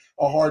yesterday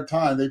a hard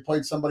time. They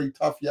played somebody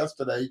tough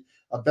yesterday,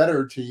 a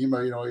better team,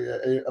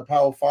 a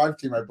Power 5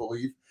 team, I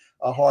believe,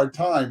 a hard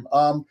time.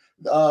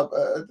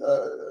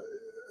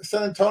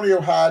 San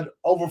Antonio had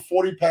over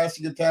 40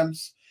 passing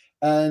attempts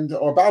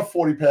or about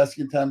 40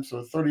 passing attempts,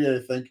 or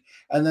 38, I think.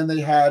 And then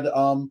they ran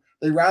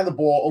the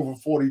ball over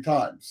 40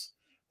 times.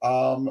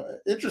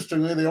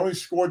 Interestingly, they only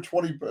scored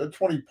 20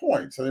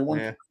 points, and they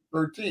won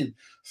 13.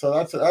 So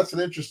that's an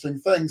interesting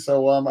thing.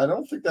 So I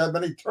don't think they had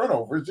many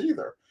turnovers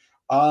either.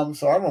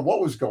 So I don't know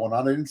what was going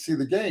on. I didn't see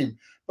the game,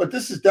 but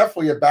this is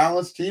definitely a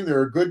balanced team.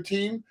 They're a good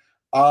team.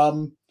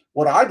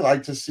 What I'd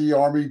like to see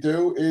Army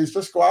do is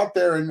just go out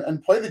there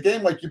and play the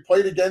game like you were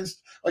playing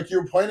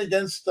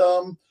against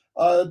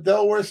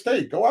Delaware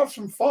State. Go have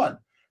some fun.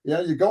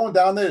 You're going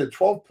down there to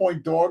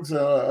 12-point dogs,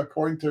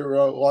 according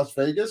to Las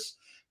Vegas.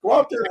 Go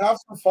out there and have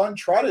some fun.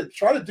 Try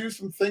to do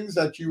some things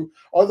that you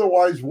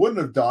otherwise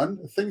wouldn't have done.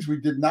 Things we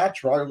did not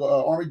try.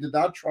 Army did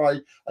not try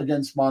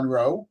against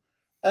Monroe,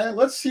 and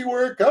let's see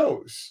where it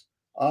goes.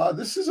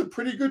 This is a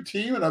pretty good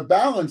team and a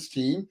balanced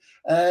team,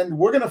 and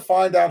we're going to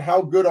find out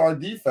how good our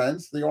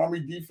defense, the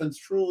Army defense,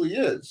 truly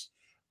is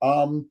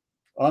on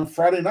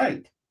Friday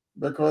night,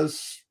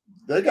 because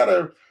they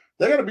gotta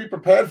be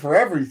prepared for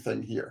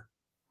everything here.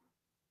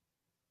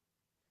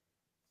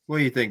 What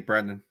do you think,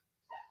 Brendan?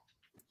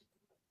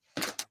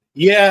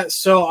 Yeah,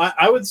 so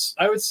I would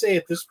say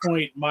at this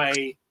point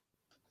my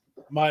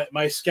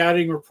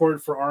scouting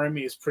report for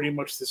Army is pretty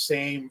much the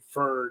same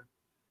for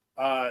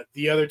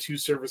the other two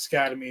service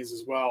academies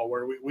as well,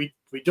 where we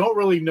don't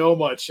really know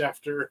much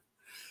after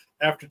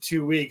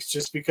 2 weeks,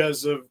 just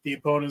because of the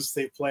opponents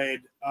they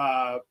played.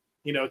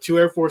 To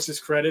Air Force's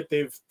credit,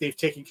 they've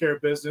taken care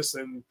of business,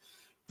 and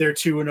they're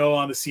 2-0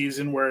 on the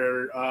season,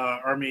 where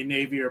Army and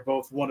Navy are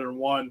both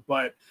 1-1.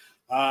 But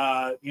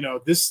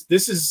this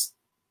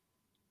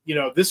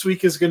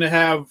week is going to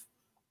have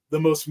the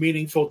most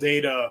meaningful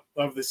data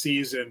of the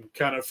season,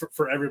 kind of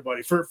for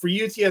everybody, for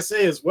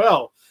UTSA as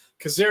well,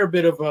 because they're a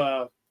bit of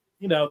a,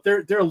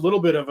 they're a little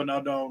bit of an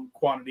unknown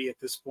quantity at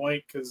this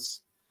point,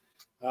 because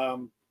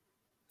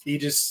you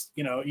just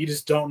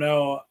don't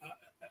know.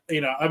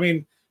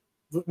 We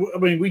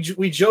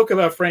joke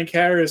about Frank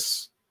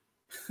Harris,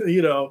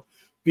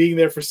 being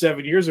there for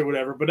 7 years or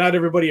whatever, but not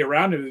everybody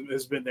around him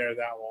has been there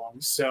that long.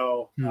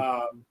 So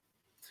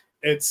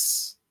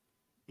it's,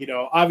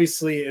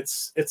 obviously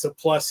it's a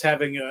plus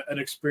having an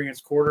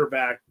experienced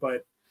quarterback,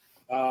 but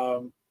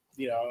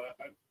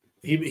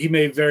he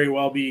may very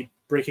well be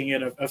breaking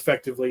in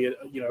effectively,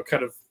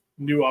 kind of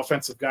new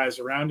offensive guys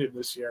around him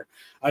this year.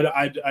 I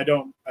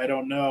don't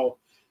know.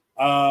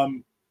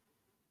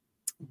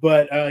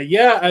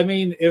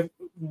 If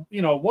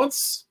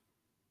once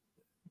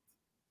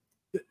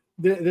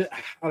I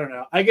don't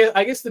know. I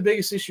guess the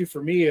biggest issue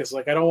for me is,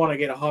 like, I don't want to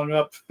get hung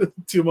up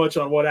too much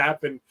on what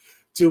happened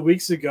 2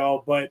 weeks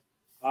ago, but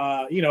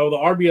the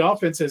RB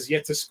offense has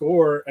yet to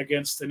score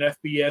against an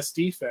FBS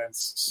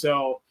defense.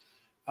 So,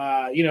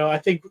 I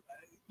think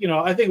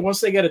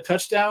once they get a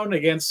touchdown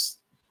against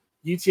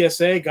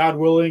UTSA, God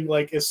willing,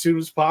 like as soon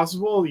as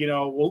possible,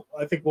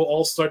 I think we'll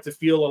all start to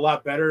feel a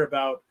lot better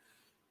about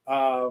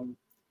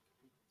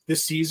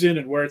this season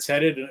and where it's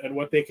headed and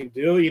what they can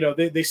do.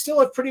 They still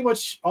have pretty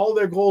much all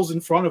their goals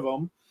in front of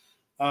them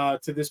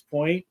to this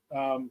point.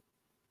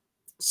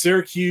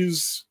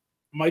 Syracuse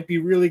might be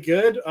really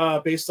good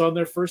based on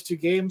their first 2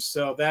 games,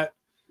 so that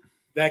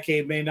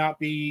game may not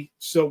be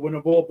so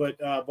winnable, but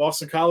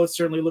Boston College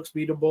certainly looks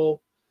beatable,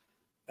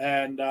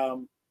 and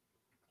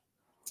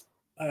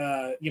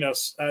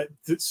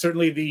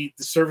certainly the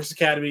Service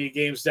Academy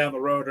games down the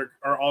road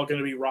are all going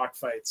to be rock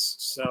fights.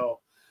 So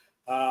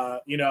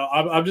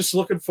I'm just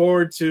looking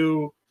forward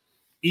to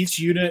each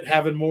unit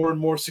having more and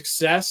more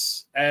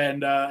success,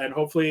 and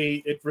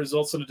hopefully it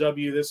results in a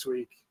W this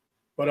week.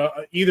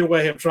 But either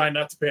way, I'm trying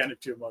not to panic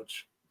too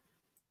much.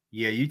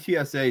 Yeah,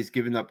 UTSA has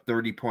given up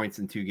 30 points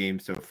in 2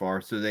 games so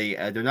far, so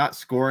they're not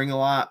scoring a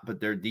lot,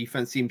 but their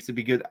defense seems to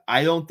be good.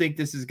 I don't think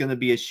this is going to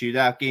be a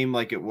shootout game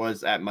like it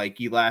was at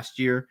Mikey last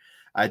year.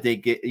 I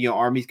think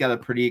Army's got a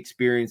pretty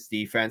experienced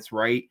defense,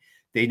 right?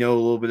 They know a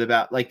little bit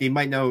about, like, they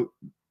might not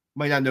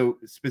know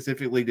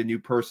specifically the new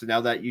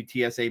personnel that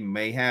UTSA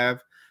may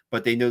have,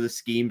 but they know the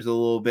schemes a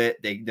little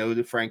bit. They know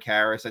the Frank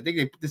Harris. I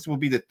think this will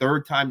be the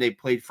 3rd time they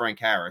played Frank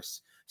Harris.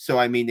 So,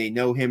 I mean, they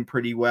know him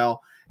pretty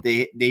well.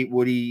 Nate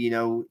Woody,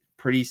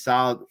 pretty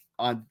solid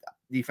on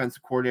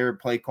defensive coordinator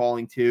play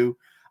calling too.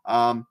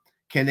 Can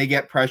they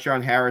get pressure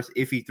on Harris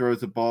if he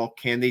throws the ball?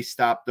 Can they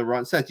stop the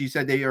run? Seth, you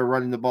said they are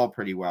running the ball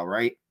pretty well,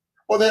 right?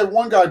 Well, they have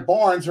one guy,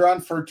 Barnes,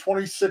 around for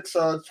 26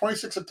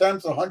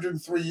 attempts,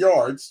 103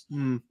 yards.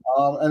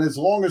 And his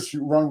longest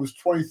run was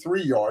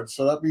 23 yards.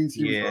 So that means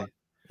he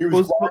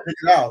was blocking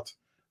it out.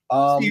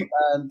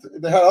 And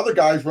they had other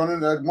guys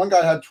running. One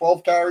guy had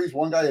 12 carries.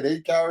 One guy had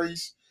 8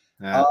 carries.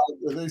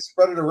 They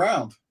spread it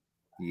around.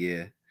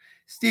 Yeah.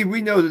 Steve,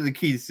 we know that the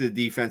key to the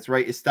defense,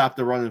 right, is stop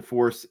the run and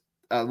force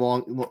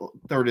long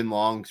third and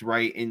longs,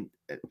 right, in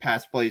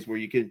pass plays where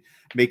you could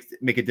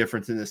make a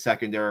difference in the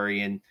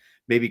secondary and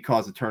maybe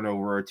cause a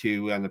turnover or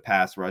two on the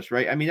pass rush,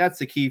 right? I mean, that's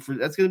going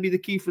to be the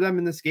key for them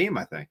in this game,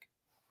 I think.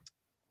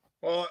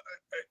 Well,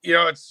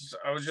 I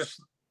was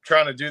just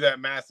trying to do that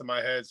math in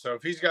my head. So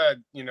if he's got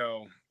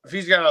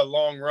a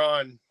long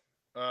run,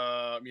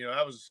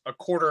 that was a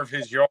quarter of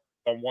his yard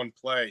on one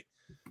play.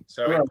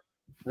 So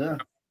probably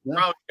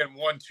getting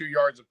 1-2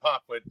 yards a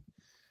pop. But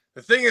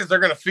the thing is, they're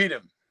going to feed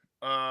him.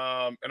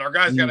 And our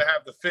guys got to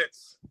have the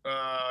fits,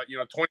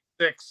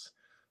 26,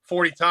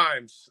 40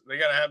 times. They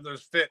got to have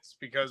those fits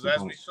because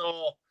as we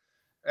saw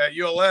at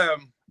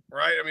ULM,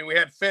 right? I mean, we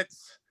had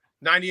fits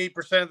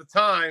 98% of the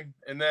time,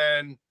 and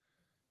then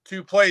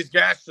 2 plays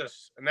gashed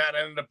us, and that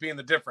ended up being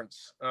the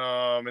difference.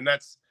 And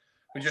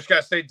we just got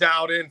to stay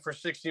dialed in for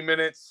 60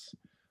 minutes,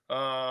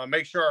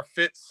 make sure our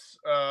fits,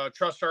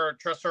 trust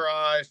our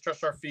eyes,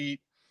 trust our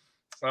feet.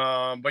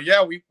 But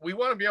yeah, we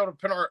want to be able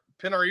to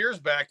pin our ears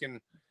back and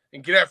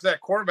get after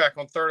that quarterback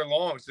on third and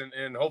longs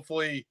and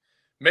hopefully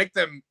make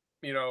them,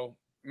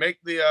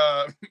 make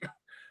the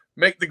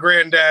make the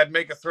granddad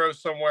make a throw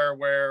somewhere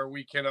where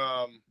we can,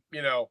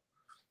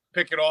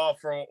 pick it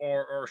off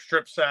or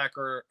strip sack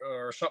or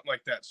something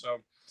like that. So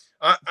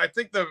I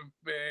think the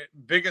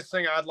biggest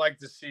thing I'd like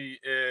to see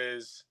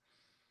is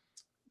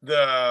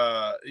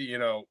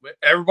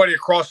everybody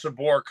across the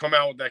board come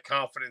out with that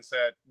confidence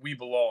that we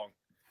belong.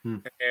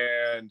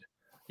 And,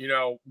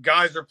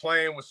 guys are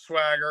playing with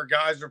swagger,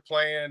 guys are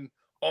playing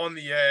on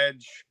the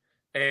edge,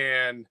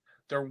 and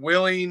they're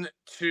willing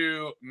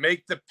to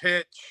make the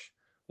pitch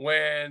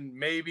when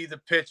maybe the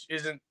pitch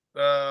isn't,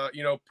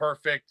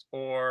 perfect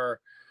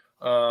or,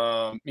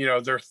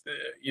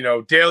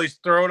 Daly's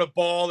throwing a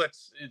ball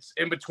it's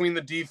in between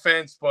the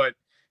defense, but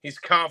he's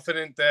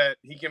confident that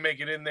he can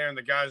make it in there and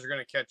the guys are going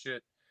to catch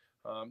it.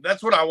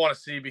 That's what I want to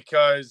see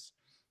because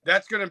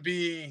that's going to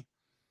be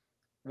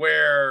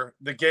where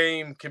the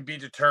game can be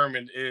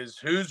determined is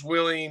who's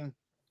willing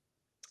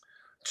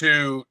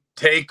to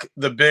take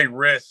the big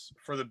risk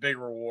for the big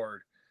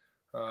reward.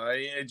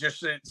 It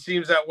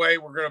seems that way.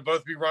 We're going to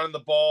both be running the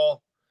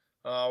ball.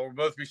 We'll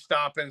both be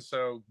stopping.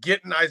 So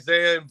getting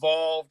Isaiah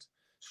involved,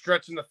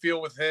 stretching the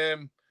field with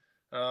him,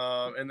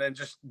 and then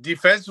just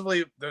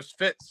defensively, those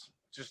fits.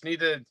 Just need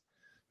to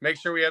make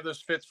sure we have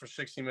those fits for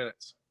 60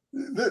 minutes.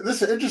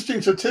 This is an interesting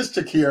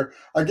statistic here.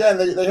 Again,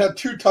 they had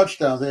 2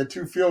 touchdowns. They had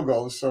 2 field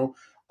goals. So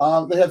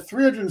they had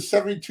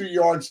 372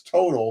 yards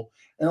total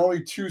and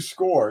only 2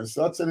 scores.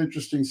 That's an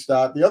interesting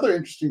stat. The other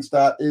interesting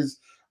stat is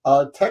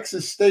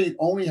Texas State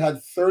only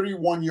had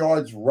 31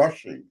 yards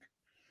rushing.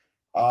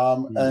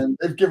 And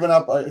they've given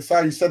up.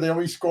 Sorry, you said they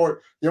only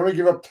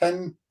gave up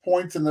 10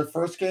 points in the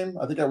first game.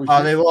 I think that was.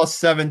 They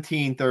lost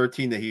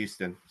 17-13 to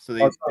Houston, so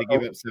they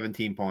gave up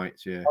 17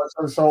 points. Yeah.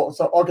 So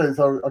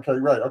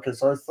right. Okay,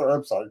 so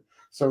I'm sorry.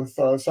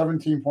 So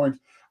 17 points.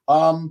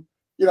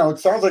 It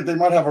sounds like they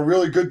might have a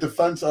really good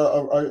defense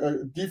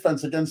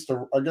against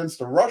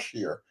the rush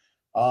here.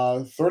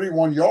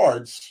 31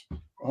 yards.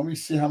 Let me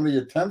see how many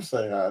attempts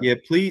they had. Yeah,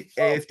 please.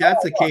 If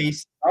that's the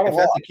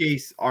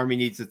case, Army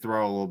needs to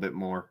throw a little bit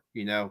more.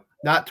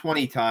 Not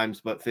 20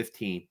 times, but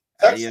 15.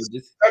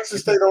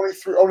 Texas State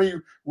only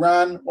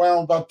ran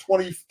about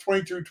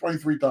 22,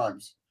 23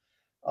 times.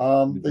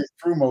 They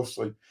threw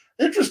mostly.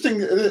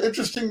 Interesting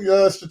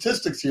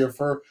statistics here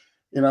for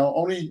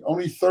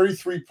only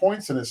 33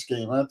 points in this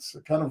game. That's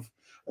kind of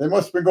they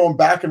must have been going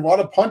back and a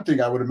lot of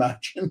punting, I would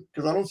imagine,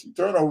 because I don't see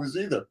turnovers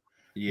either.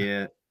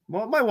 Yeah.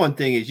 Well, my one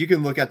thing is you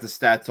can look at the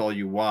stats all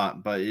you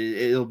want, but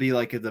it'll be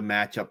like the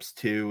matchups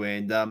too.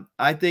 And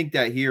I think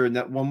that here, and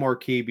that one more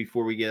key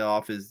before we get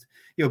off is,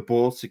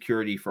 ball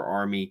security for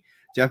Army.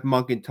 Jeff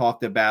Monken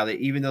talked about it,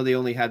 even though they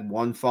only had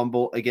 1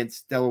 fumble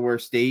against Delaware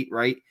State,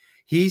 right?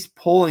 He's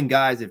pulling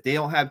guys. If they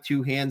don't have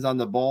 2 hands on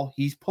the ball,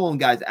 he's pulling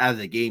guys out of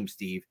the game,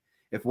 Steve.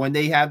 If when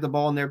they have the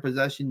ball in their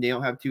possession, they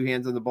don't have 2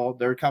 hands on the ball,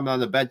 they're coming on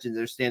the bench and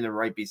they're standing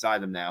right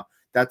beside them now.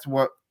 That's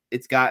what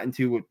it's gotten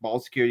to with ball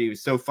security. He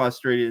was so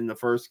frustrated in the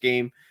first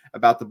game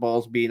about the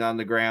balls being on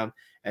the ground.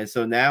 And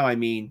so now, I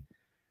mean,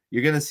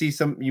 you're going to see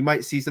you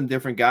might see some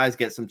different guys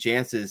get some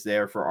chances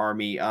there for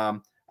Army.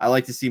 I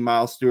like to see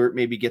Miles Stewart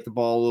maybe get the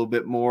ball a little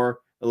bit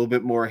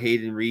more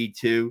Hayden Reed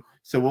too.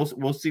 So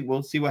we'll see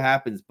what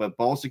happens, but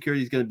ball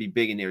security is going to be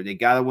big in there. They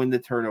got to win the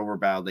turnover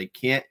battle. They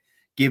can't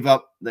give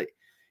up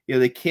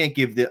they can't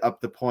give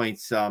up the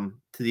points to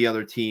the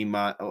other team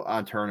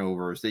on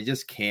turnovers. They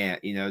just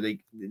can't.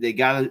 They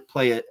got to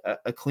play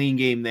a clean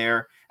game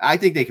there. I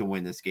think they can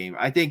win this game.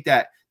 I think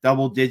that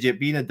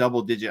being a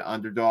double digit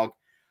underdog.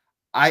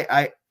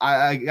 I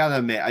gotta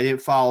admit, I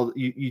didn't follow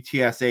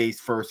UTSA's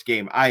first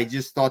game. I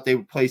just thought they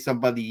would play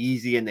somebody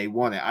easy and they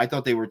won it. I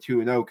thought they were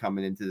 2-0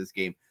 coming into this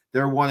game.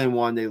 They're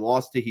 1-1. They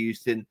lost to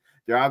Houston.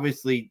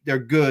 They're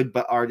good,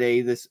 but are they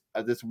this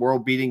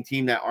world beating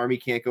team that Army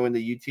can't go into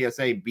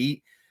UTSA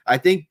beat? I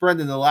think,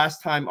 Brendan, the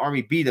last time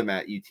Army beat them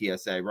at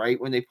UTSA,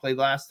 right? When they played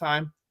last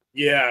time?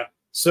 Yeah.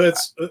 So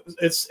it's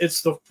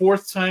the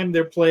 4th time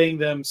they're playing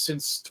them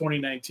since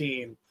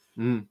 2019.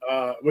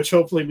 which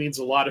hopefully means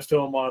a lot of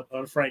film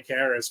on Frank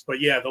Harris.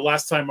 But yeah, the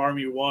last time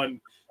Army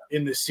won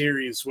in the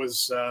series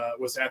was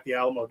at the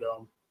Alamo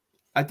Dome.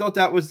 I thought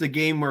that was the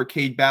game where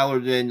Cade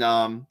Ballard and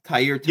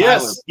Tyler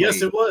Yes,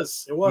 played. it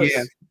was. It was.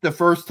 Yeah, the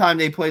first time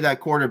they played that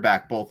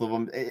quarterback, both of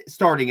them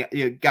starting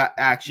got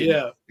action.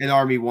 Yeah, and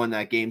Army won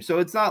that game. So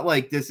it's not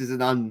like this is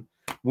an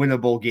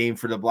unwinnable game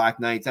for the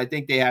Black Knights. I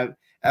think they have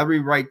every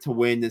right to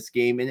win this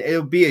game, and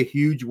it'll be a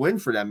huge win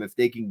for them if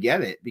they can get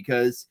it.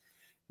 Because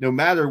no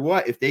matter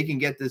what, if they can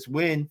get this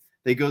win,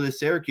 they go to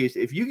Syracuse.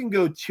 If you can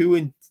go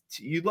 2-2,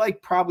 you'd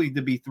like probably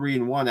to be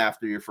 3-1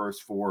 after your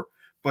first 4.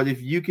 But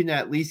if you can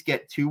at least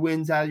get 2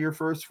 wins out of your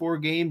first 4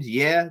 games,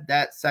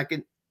 that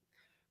second,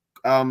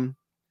 the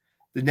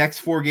next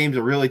 4 games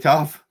are really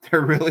tough.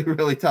 They're really,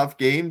 really tough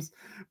games.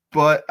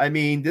 But I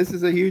mean, this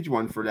is a huge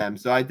one for them.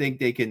 So I think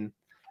they can.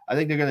 I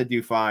think they're going to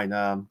do fine.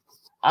 I'm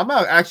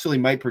actually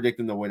might predict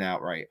them to win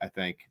outright. I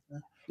think.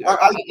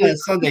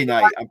 Sunday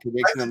night, I'm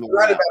predicting them to win.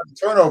 Right about the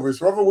turnovers.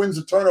 Whoever wins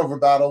the turnover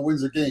battle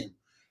wins a game.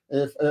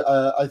 If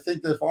I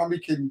think that if Army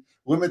can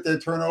limit their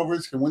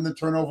turnovers, can win the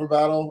turnover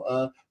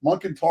battle.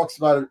 Monken talks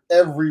about it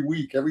every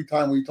week. Every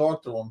time we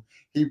talk to him,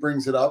 he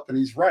brings it up, and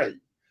he's right.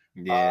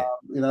 Yeah,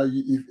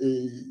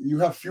 you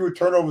have fewer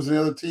turnovers than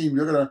the other team.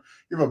 You have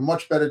a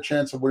much better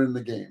chance of winning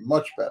the game,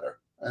 much better.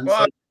 And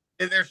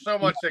there's so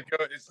much that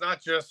goes. It's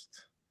not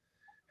just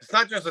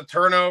a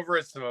turnover.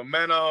 It's the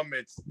momentum.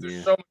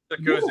 There's so much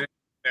that goes in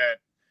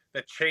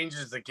that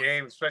changes the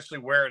game, especially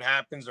where it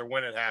happens or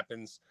when it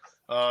happens.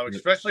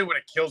 Especially when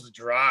it kills a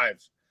drive.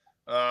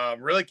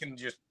 Really can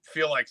just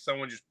feel like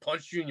someone just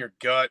punched you in your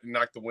gut and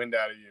knocked the wind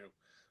out of you.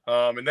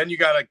 And then you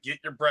got to get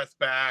your breath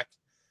back,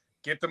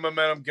 get the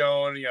momentum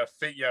going. You got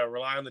to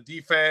rely on the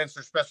defense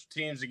or special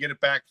teams to get it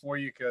back for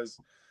you because,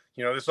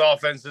 this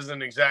offense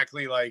isn't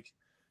exactly like,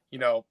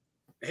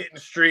 hitting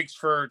streaks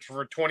for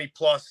 20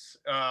 plus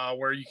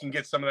where you can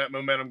get some of that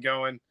momentum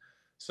going.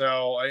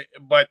 So, I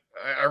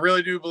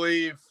really do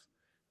believe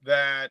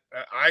that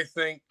I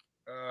think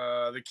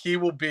the key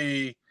will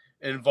be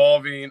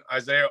involving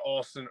Isaiah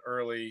Alston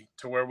early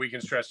to where we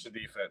can stretch the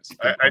defense.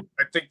 I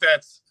think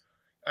that's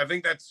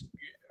going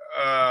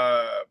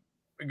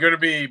to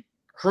be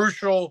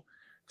crucial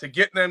to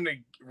getting them to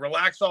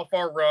relax off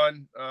our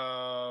run.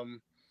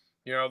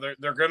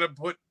 They're going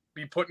to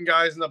be putting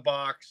guys in the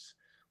box.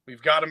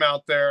 We've got him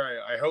out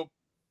there. I hope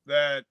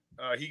that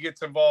he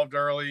gets involved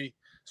early,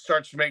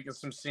 starts making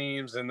some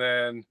seams, and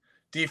then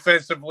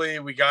defensively,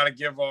 we got to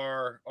give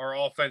our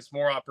offense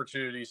more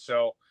opportunities.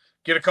 So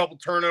get a couple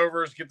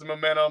turnovers, get the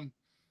momentum,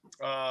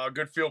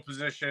 good field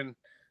position,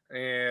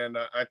 and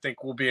I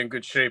think we'll be in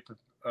good shape,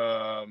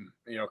 come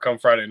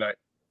Friday night.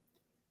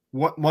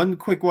 One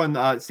quick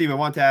one, Steve, I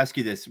want to ask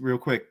you this real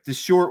quick. The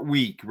short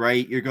week,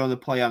 right? You're going to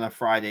play on a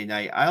Friday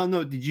night. I don't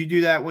know. Did you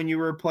do that when you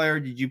were a player?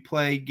 Did you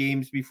play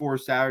games before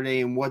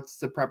Saturday? And what's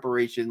the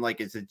preparation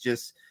like? Is it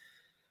just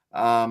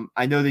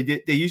I know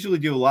they usually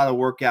do a lot of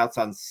workouts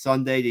on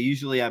Sunday. They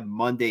usually have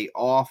Monday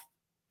off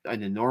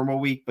in a normal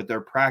week, but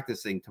they're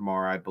practicing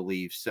tomorrow, I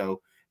believe.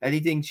 So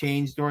anything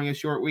changed during a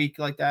short week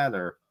like that,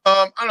 or?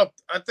 I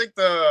think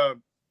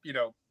the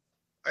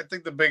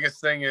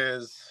biggest thing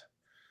is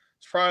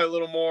it's probably a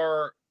little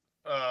more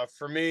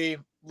for me, a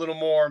little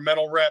more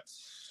mental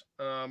reps.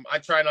 I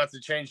try not to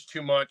change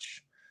too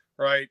much,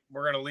 right?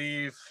 We're going to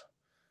leave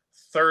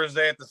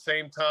Thursday at the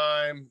same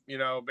time,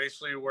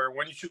 basically where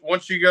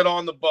once you get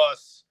on the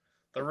bus,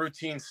 the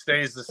routine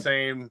stays the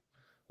same,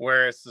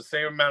 where it's the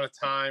same amount of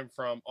time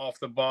from off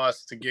the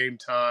bus to game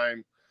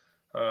time.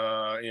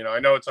 I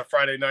know it's a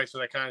Friday night, so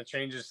that kind of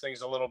changes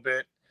things a little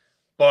bit,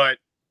 but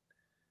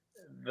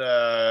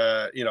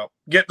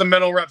get the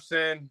mental reps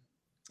in,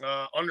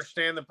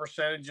 understand the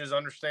percentages,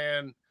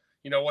 understand,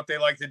 what they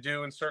like to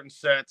do in certain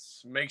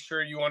sets, make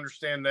sure you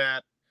understand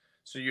that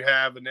so you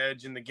have an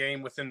edge in the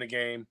game within the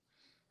game.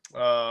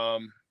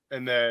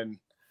 And then,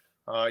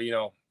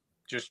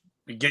 just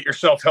get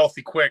yourself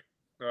healthy quick.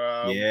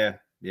 Cold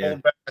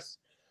baths,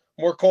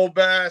 more cold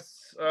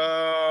baths,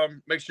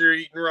 make sure you're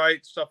eating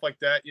right, stuff like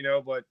that,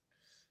 but,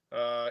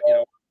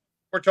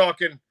 we're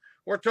talking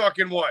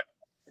what,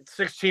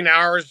 16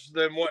 hours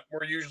than what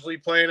we're usually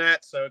playing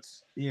at. So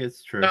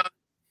it's true.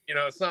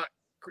 It's not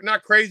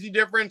crazy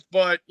difference,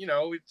 but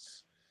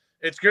it's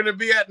going to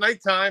be at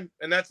nighttime,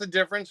 and that's the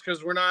difference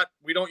because we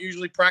don't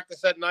usually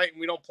practice at night and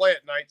we don't play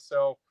at night.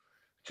 So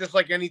just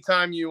like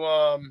anytime you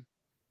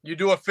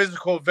do a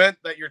physical event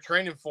that you're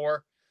training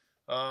for,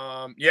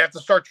 you have to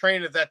start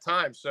training at that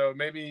time. So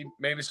maybe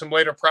some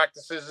later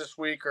practices this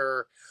week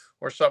or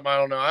something. I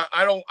don't know.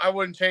 I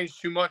wouldn't change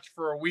too much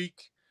for a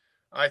week.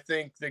 I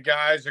think the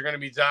guys are going to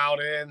be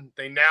dialed in.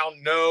 They now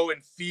know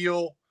and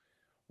feel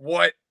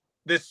what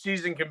this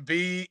season can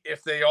be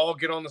if they all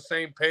get on the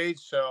same page.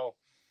 So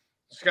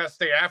just got to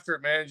stay after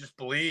it, man. Just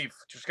believe.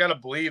 Just got to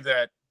believe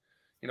that,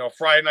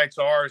 Friday night's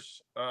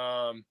ours.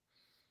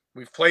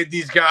 We've played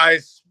these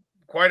guys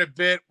quite a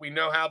bit. We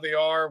know how they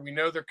are. We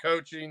know their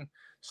coaching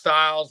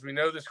styles. We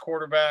know this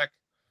quarterback.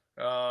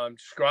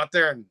 Just go out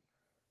there and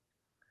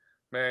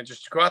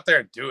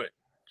do it.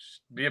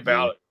 Just be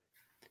about it.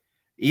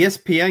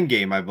 ESPN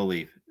game, I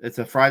believe. It's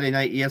a Friday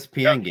night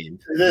ESPN game.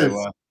 It is.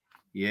 So,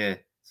 yeah.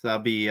 So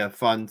that'll be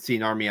fun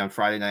seeing Army on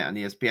Friday night on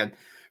ESPN.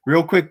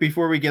 Real quick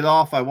before we get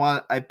off,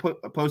 I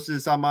posted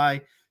this on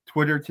my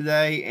Twitter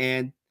today,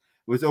 and it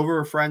was over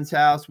a friend's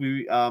house.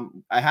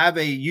 I have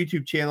a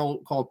YouTube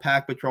channel called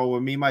Pack Patrol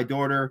where me and my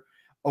daughter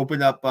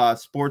open up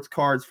sports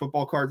cards,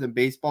 football cards, and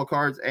baseball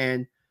cards.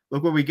 And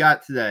look what we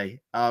got today.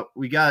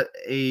 We got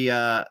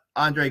a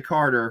Andre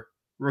Carter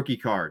rookie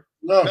card.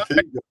 No,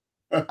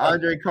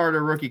 Andre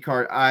Carter rookie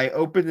card. I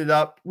opened it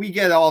up. We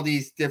get all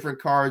these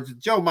different cards: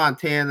 Joe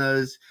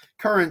Montana's,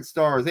 current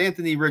stars,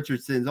 Anthony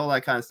Richardson's, all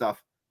that kind of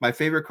stuff. My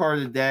favorite card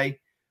of the day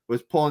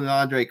was pulling an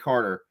Andre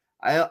Carter.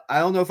 I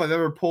don't know if I've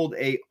ever pulled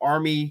a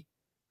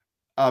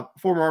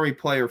former Army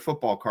player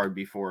football card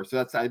before,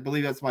 so I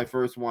believe that's my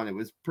first one. It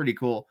was pretty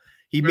cool.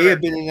 He may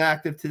have been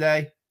inactive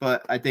today,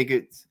 but I think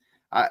it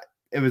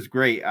was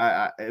great.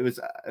 It was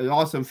an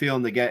awesome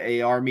feeling to get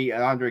an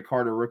Andre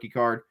Carter rookie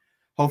card.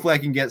 Hopefully I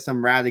can get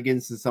some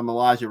Radigans and some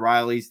Elijah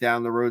Rileys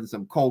down the road and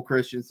some Cole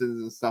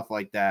Christensens and stuff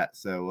like that.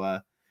 So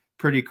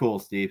pretty cool,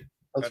 Steve.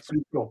 That's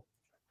pretty cool.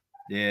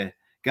 Yeah.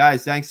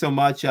 Guys, thanks so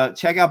much.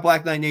 Check out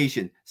Black Knight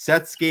Nation.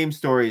 Seth's game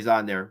stories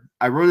on there.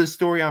 I wrote a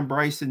story on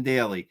Bryson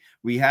Daly.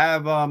 We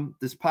have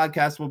this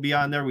podcast will be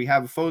on there. We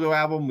have a photo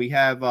album. We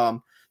have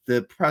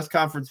the press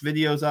conference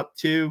videos up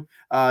too.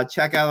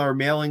 Check out our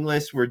mailing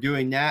list. We're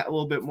doing that a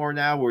little bit more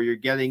now where you're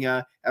getting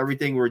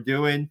everything we're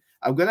doing.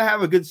 I'm going to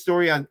have a good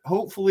story on,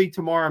 hopefully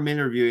tomorrow I'm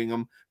interviewing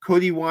him,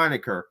 Cody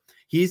Weineker.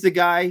 He's the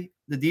guy,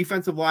 the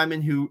defensive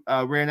lineman who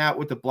ran out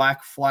with the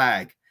black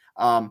flag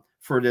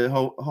for the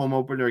home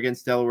opener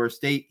against Delaware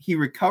State. He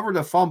recovered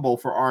a fumble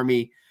for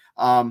Army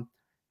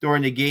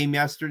during the game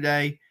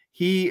yesterday.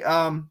 He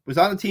was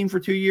on the team for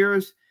 2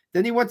 years.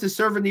 Then he went to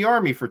serve in the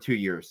Army for 2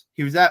 years.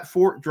 He was at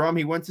Fort Drum.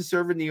 He went to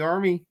serve in the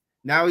Army.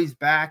 Now he's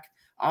back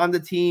on the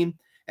team.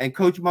 And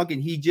Coach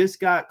Munkin, he just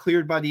got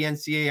cleared by the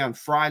NCAA on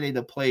Friday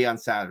to play on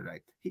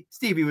Saturday.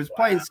 He was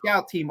playing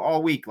scout team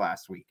all week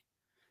last week.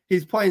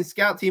 He's playing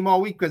scout team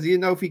all week because he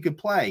didn't know if he could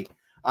play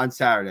on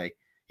Saturday.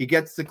 He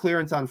gets the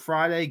clearance on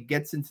Friday,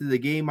 gets into the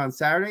game on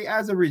Saturday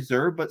as a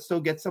reserve, but still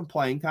gets some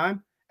playing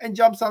time and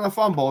jumps on a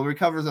fumble and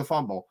recovers a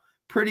fumble.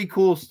 Pretty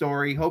cool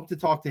story. Hope to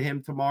talk to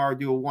him tomorrow,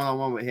 do a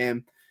one-on-one with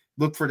him.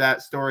 Look for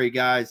that story,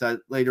 guys,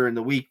 later in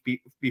the week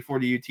before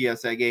the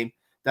UTSA game.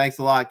 Thanks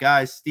a lot,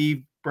 guys.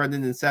 Steve,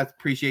 Brendan, and Seth,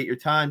 appreciate your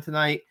time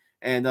tonight,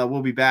 and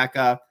we'll be back.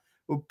 I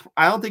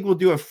don't think we'll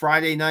do a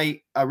Friday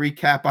night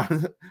recap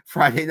on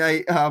Friday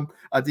night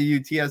at the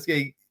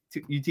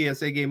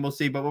UTSA game. We'll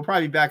see, but we'll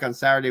probably be back on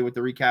Saturday with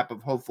the recap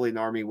of hopefully an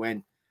Army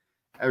win.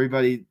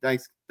 Everybody,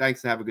 thanks, and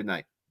have a good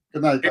night.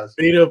 Good night, guys.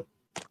 Beat 'em.